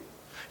sin.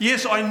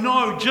 Yes, I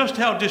know just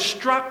how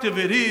destructive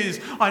it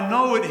is. I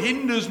know it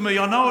hinders me.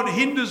 I know it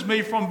hinders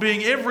me from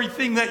being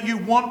everything that you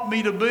want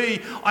me to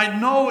be. I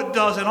know it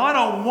does, and I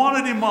don't want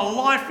it in my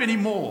life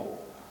anymore.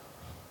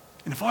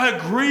 And if I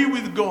agree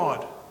with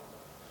God,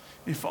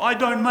 if I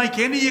don't make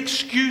any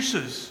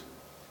excuses,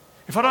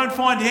 if I don't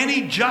find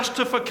any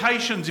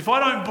justifications, if I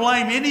don't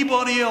blame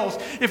anybody else,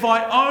 if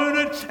I own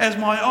it as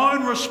my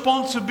own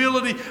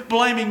responsibility,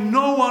 blaming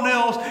no one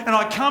else, and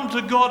I come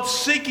to God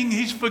seeking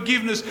his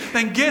forgiveness,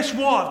 then guess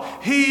what?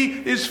 He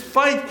is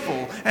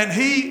faithful and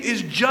he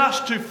is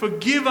just to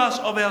forgive us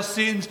of our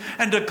sins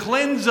and to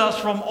cleanse us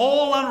from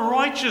all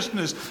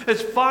unrighteousness.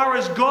 As far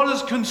as God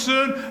is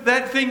concerned,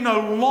 that thing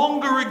no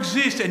longer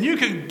exists, and you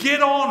can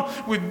get on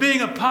with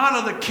being a part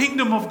of the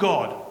kingdom of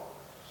God.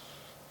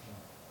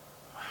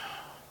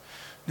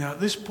 Now,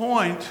 at this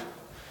point,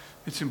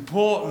 it's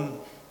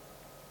important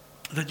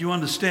that you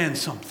understand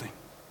something.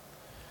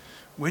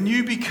 When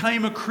you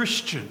became a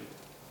Christian,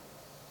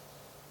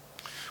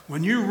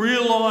 when you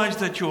realized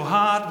that your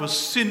heart was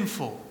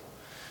sinful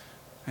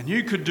and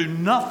you could do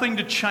nothing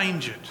to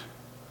change it,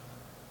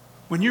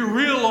 when you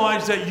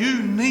realized that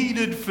you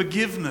needed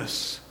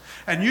forgiveness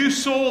and you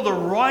saw the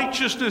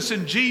righteousness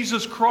in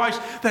Jesus Christ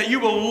that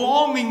you were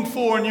longing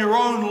for in your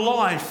own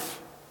life,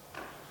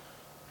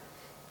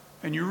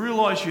 and you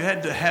realized you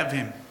had to have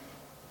him,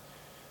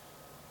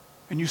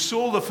 and you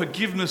saw the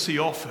forgiveness he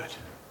offered,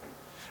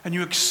 and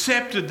you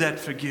accepted that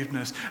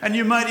forgiveness, and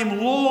you made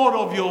him Lord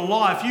of your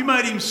life, you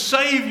made him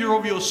Savior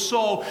of your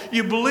soul,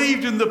 you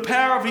believed in the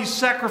power of his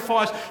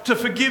sacrifice to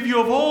forgive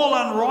you of all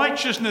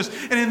unrighteousness,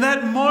 and in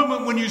that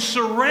moment when you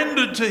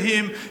surrendered to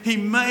him, he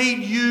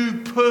made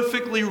you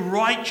perfectly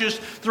righteous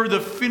through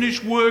the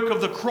finished work of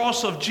the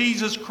cross of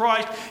Jesus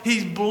Christ.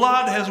 His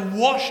blood has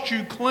washed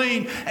you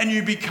clean, and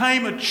you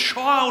became a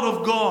child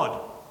of God.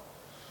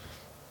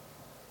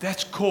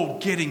 That's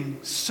called getting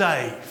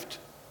saved.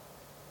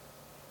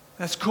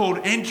 That's called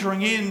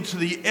entering into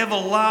the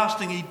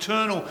everlasting,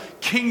 eternal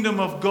kingdom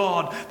of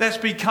God. That's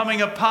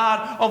becoming a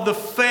part of the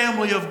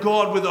family of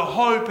God with a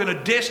hope and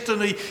a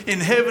destiny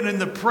in heaven in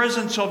the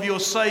presence of your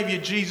Savior,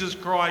 Jesus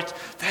Christ.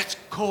 That's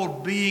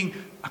called being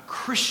a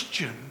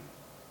Christian.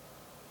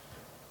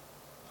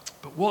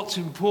 But what's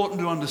important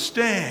to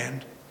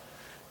understand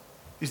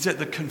is that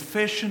the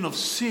confession of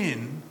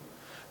sin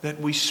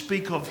that we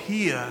speak of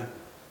here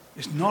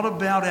is not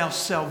about our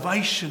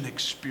salvation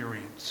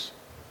experience.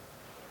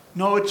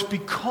 No, it's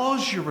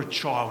because you're a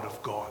child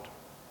of God.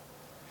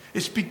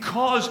 It's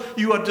because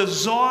you are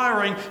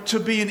desiring to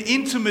be in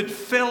intimate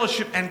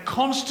fellowship and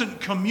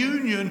constant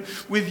communion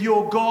with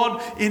your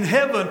God in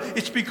heaven.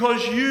 It's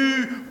because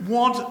you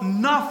want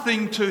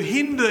nothing to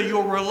hinder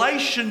your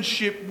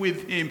relationship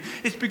with him.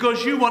 It's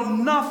because you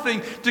want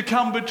nothing to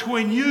come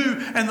between you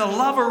and the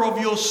lover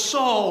of your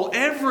soul.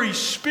 Every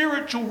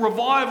spiritual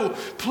revival,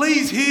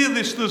 please hear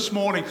this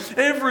morning,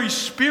 every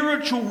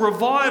spiritual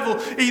revival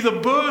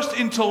either bursts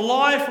into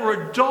life or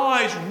it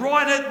dies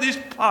right at this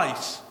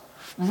pace.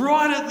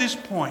 Right at this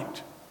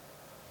point,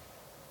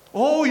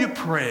 all your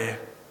prayer,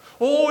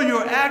 all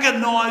your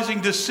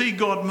agonizing to see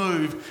God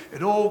move,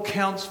 it all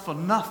counts for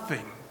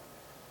nothing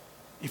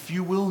if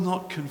you will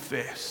not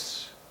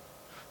confess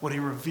what he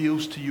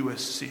reveals to you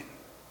as sin,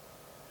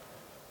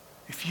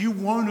 if you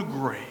won't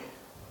agree,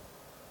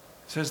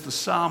 as the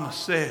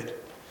psalmist said,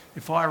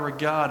 if I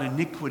regard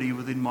iniquity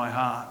within my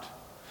heart,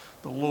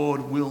 the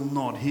Lord will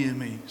not hear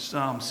me.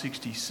 Psalm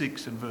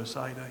 66 and verse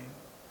 18.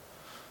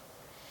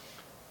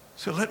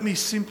 So let me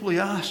simply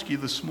ask you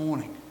this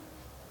morning,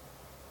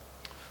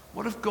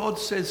 what if God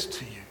says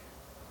to you?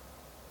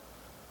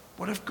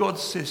 What if God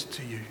says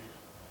to you,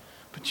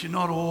 but you're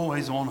not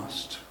always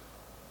honest?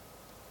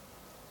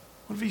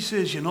 What if he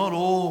says you're not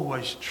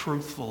always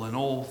truthful in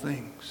all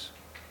things?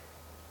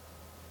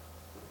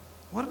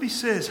 What if he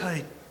says,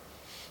 hey,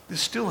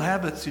 there's still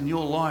habits in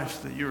your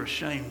life that you're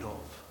ashamed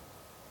of,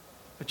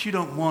 that you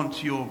don't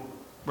want your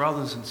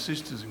brothers and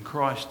sisters in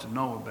Christ to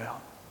know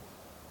about?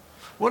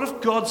 What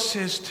if God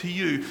says to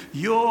you,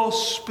 your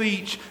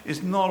speech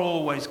is not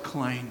always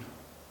clean?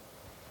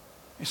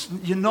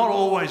 You're not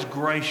always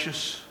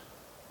gracious,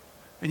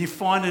 and you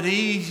find it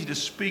easy to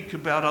speak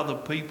about other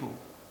people?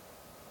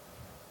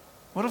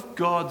 What if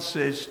God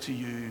says to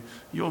you,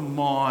 your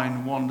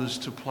mind wanders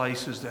to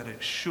places that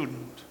it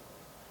shouldn't?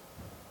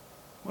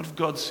 What if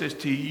God says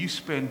to you, you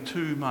spend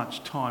too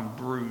much time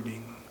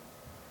brooding?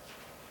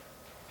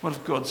 What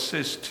if God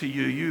says to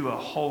you, you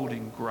are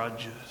holding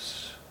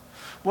grudges?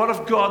 What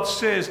if God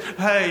says,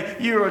 hey,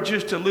 you are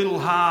just a little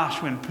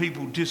harsh when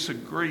people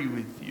disagree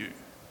with you?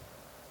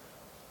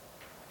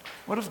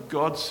 What if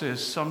God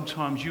says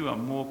sometimes you are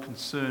more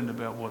concerned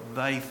about what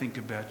they think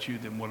about you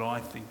than what I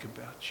think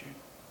about you?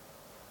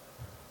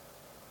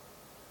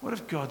 What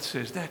if God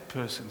says that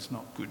person's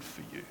not good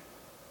for you?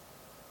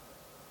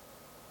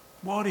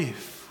 What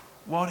if,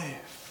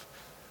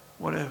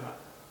 whatever.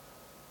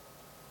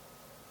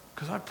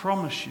 Because I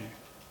promise you,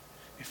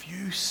 if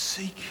you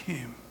seek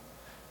him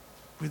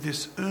with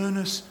this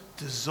earnest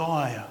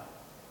desire,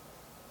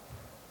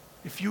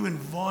 if you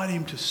invite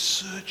him to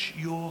search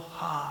your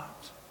heart,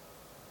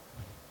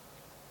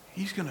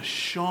 he's going to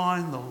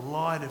shine the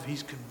light of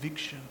his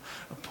conviction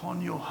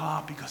upon your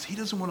heart, because he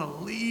doesn't want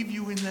to leave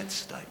you in that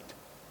state.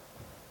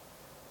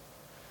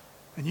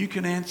 And you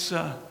can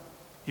answer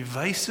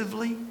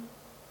evasively,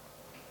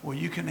 or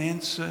you can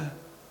answer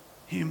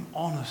him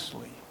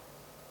honestly.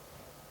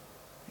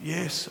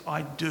 Yes,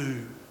 I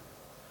do.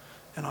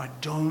 And I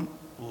don't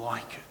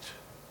like it.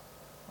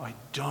 I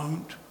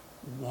don't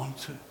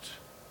want it.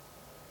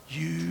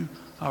 You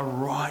are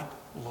right,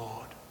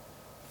 Lord.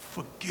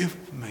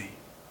 Forgive me.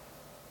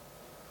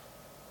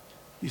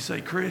 You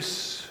say,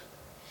 Chris,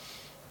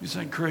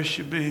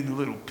 you're being a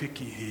little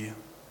picky here.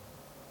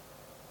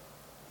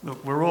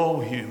 Look, we're all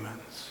humans.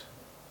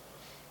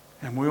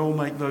 And we all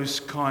make those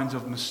kinds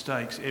of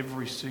mistakes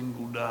every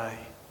single day.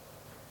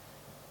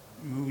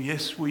 Well,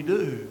 yes, we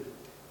do.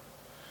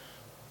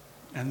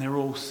 And they're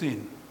all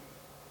sin.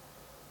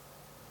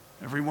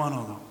 Every one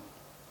of them.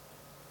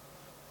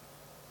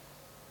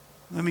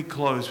 Let me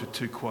close with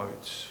two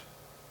quotes.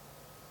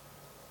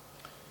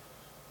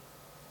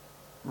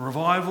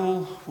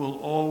 Revival will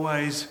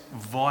always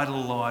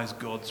vitalize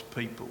God's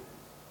people,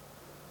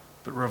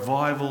 but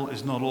revival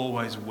is not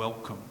always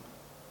welcome.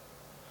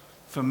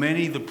 For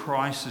many, the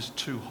price is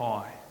too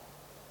high.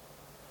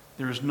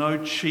 There is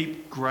no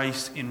cheap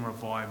grace in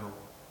revival.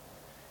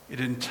 It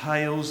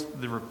entails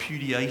the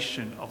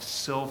repudiation of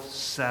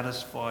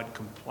self-satisfied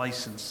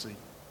complacency.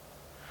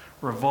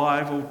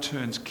 Revival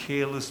turns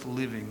careless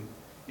living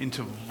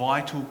into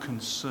vital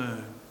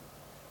concern.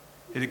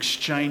 It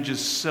exchanges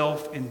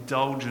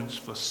self-indulgence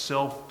for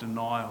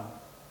self-denial.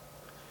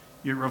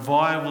 Yet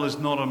revival is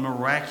not a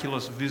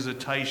miraculous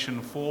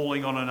visitation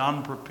falling on an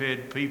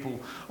unprepared people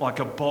like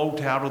a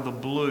bolt out of the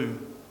blue.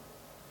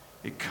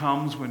 It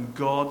comes when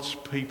God's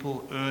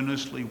people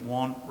earnestly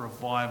want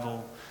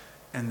revival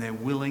and they're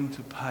willing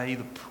to pay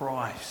the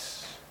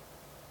price.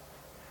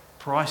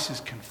 Price is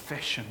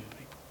confession,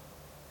 people.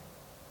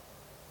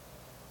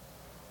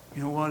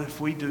 You know what?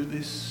 If we do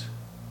this,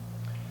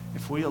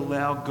 if we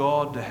allow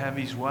God to have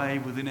his way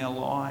within our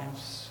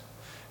lives,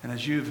 and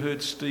as you've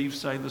heard Steve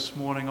say this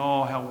morning,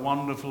 oh, how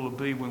wonderful it'll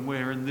be when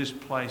we're in this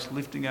place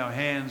lifting our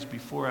hands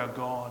before our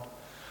God.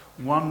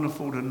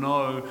 Wonderful to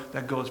know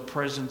that God's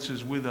presence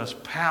is with us.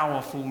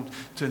 Powerful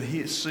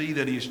to see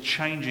that he is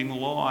changing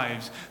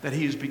lives, that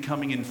he is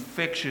becoming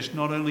infectious,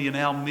 not only in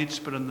our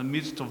midst, but in the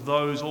midst of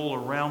those all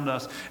around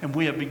us. And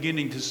we are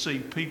beginning to see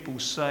people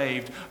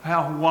saved.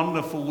 How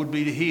wonderful would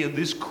be to hear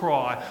this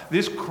cry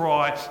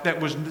that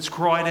was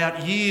cried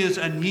out years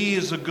and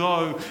years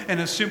ago,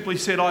 and has simply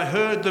said, I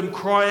heard them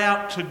cry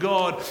out to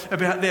God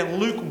about their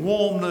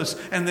lukewarmness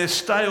and their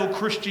stale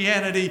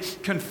Christianity,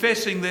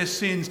 confessing their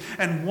sins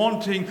and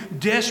wanting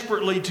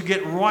desperately to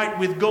get right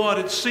with God.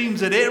 It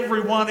seems that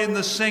everyone in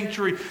the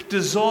sanctuary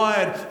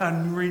desired a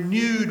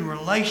renewed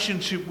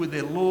relationship with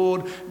their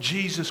Lord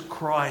Jesus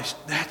Christ.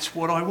 That's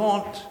what I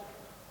want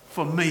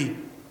for me.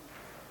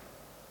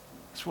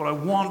 That's what I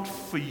want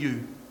for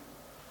you.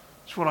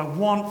 It's what I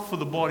want for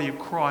the body of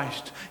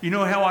Christ. You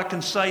know how I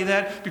can say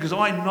that? Because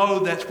I know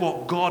that's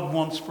what God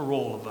wants for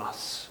all of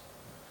us.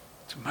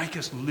 To make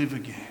us live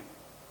again.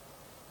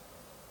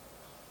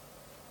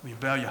 Will you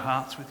bow your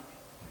hearts with me?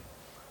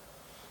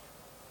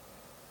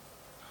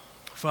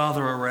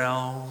 Father,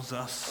 arouse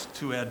us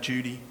to our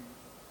duty.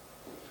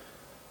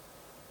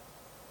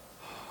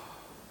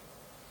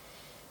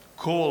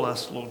 Call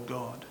us, Lord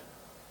God,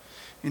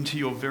 into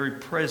your very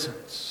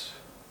presence.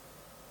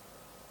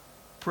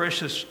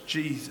 Precious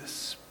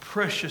Jesus,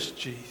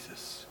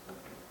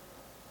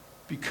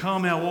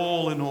 become our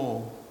all in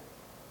all.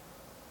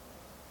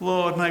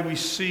 Lord, may we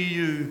see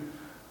you,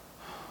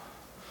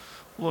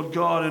 Lord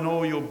God, in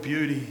all your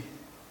beauty,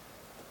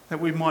 that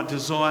we might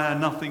desire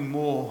nothing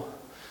more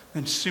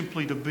than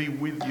simply to be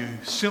with you,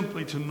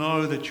 simply to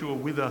know that you are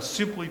with us,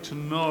 simply to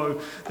know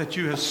that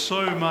you have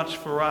so much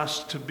for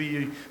us to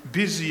be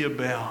busy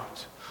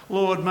about.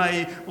 Lord,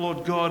 may,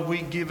 Lord God,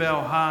 we give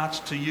our hearts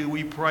to you.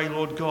 We pray,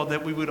 Lord God,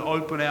 that we would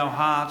open our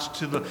hearts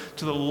to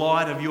the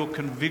light of your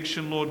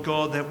conviction, Lord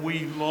God, that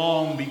we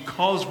long,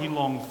 because we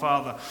long,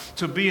 Father,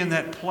 to be in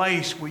that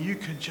place where you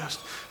can just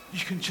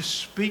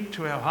speak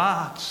to our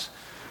hearts,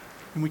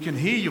 and we can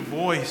hear your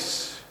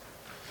voice,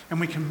 and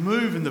we can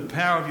move in the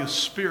power of your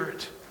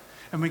Spirit.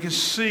 And we can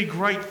see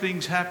great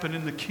things happen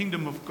in the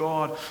kingdom of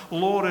God.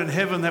 Lord in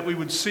heaven, that we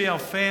would see our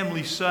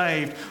family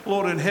saved.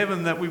 Lord in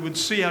heaven, that we would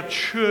see our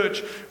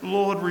church,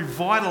 Lord,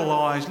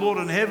 revitalized. Lord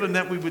in heaven,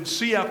 that we would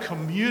see our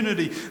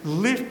community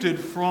lifted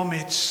from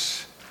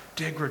its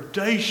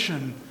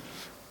degradation.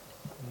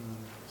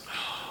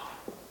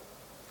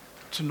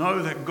 To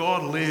know that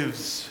God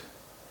lives.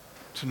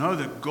 To know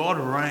that God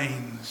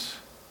reigns.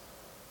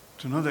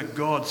 To know that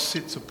God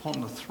sits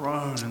upon the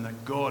throne and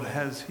that God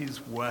has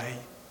his way.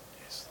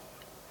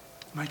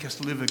 Make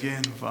us live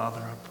again, Father,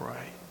 I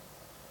pray.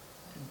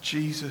 In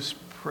Jesus'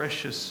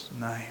 precious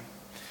name.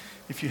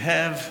 If you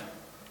have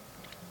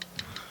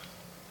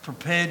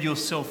prepared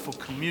yourself for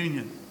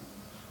communion,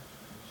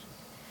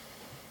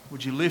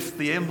 would you lift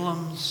the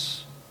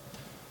emblems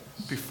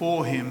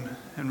before him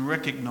and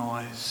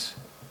recognize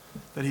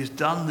that he's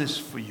done this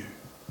for you,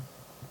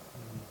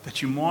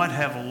 that you might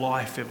have a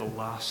life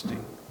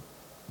everlasting.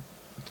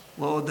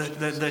 Lord,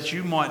 that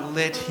you might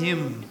let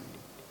him,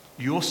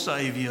 your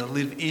Saviour,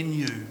 live in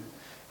you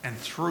and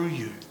through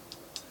you,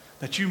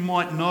 that you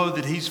might know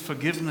that his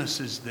forgiveness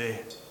is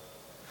there,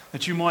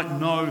 that you might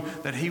know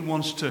that he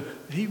wants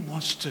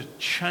to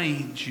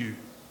change you,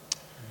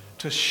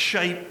 to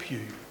shape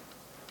you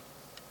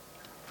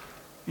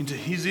into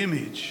his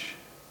image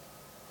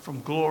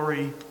from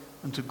glory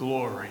unto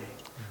glory. Amen.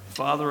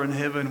 Father in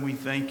heaven, we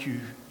thank you.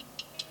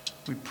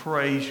 We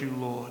praise you,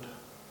 Lord,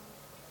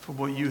 for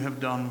what you have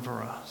done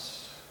for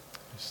us.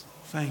 Yes,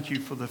 thank you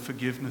for the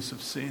forgiveness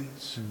of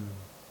sins.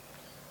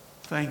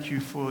 Thank you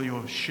for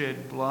your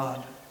shed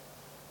blood.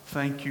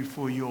 Thank you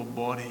for your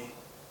body.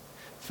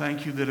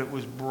 Thank you that it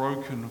was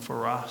broken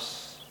for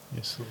us.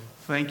 Yes, Lord.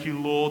 Thank you,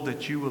 Lord,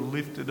 that you were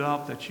lifted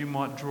up, that you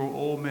might draw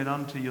all men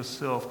unto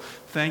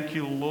yourself. Thank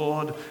you,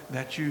 Lord,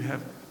 that you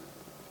have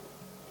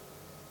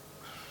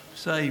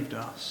saved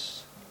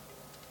us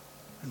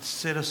and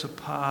set us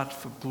apart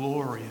for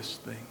glorious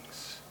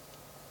things,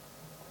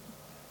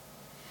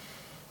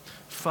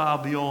 far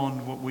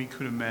beyond what we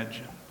could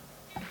imagine.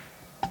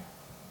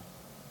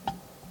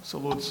 So,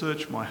 Lord,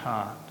 search my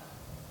heart.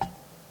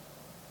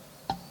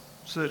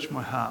 Search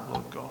my heart,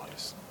 Lord God.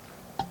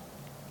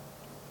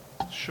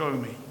 Show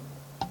me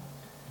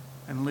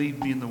and lead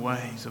me in the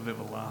ways of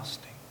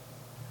everlasting.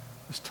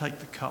 Let's take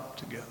the cup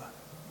together.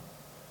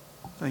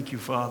 Thank you,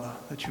 Father,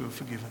 that you have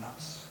forgiven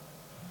us.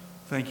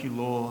 Thank you,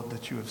 Lord,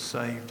 that you have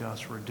saved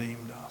us,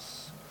 redeemed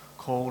us,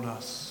 called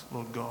us,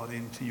 Lord God,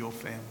 into your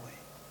family.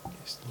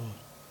 Yes, Lord.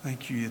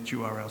 Thank you that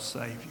you are our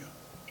Saviour.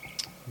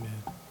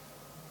 Amen.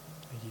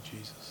 Thank you,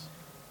 Jesus.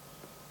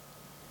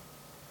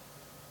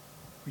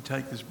 We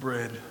take this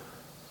bread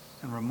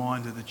and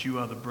reminder that you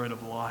are the bread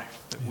of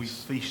life that we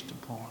feast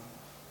upon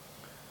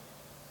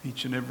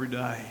each and every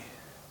day.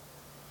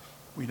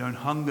 We don't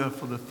hunger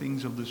for the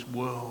things of this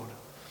world,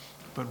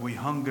 but we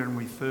hunger and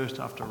we thirst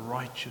after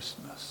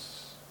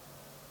righteousness.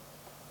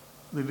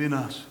 Live in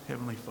us,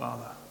 Heavenly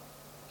Father.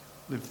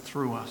 Live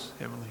through us,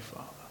 Heavenly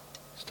Father.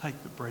 Let's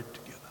take the bread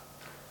together.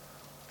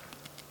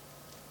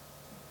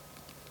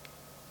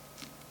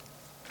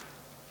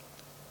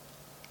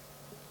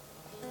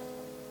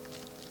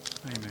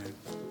 Amen.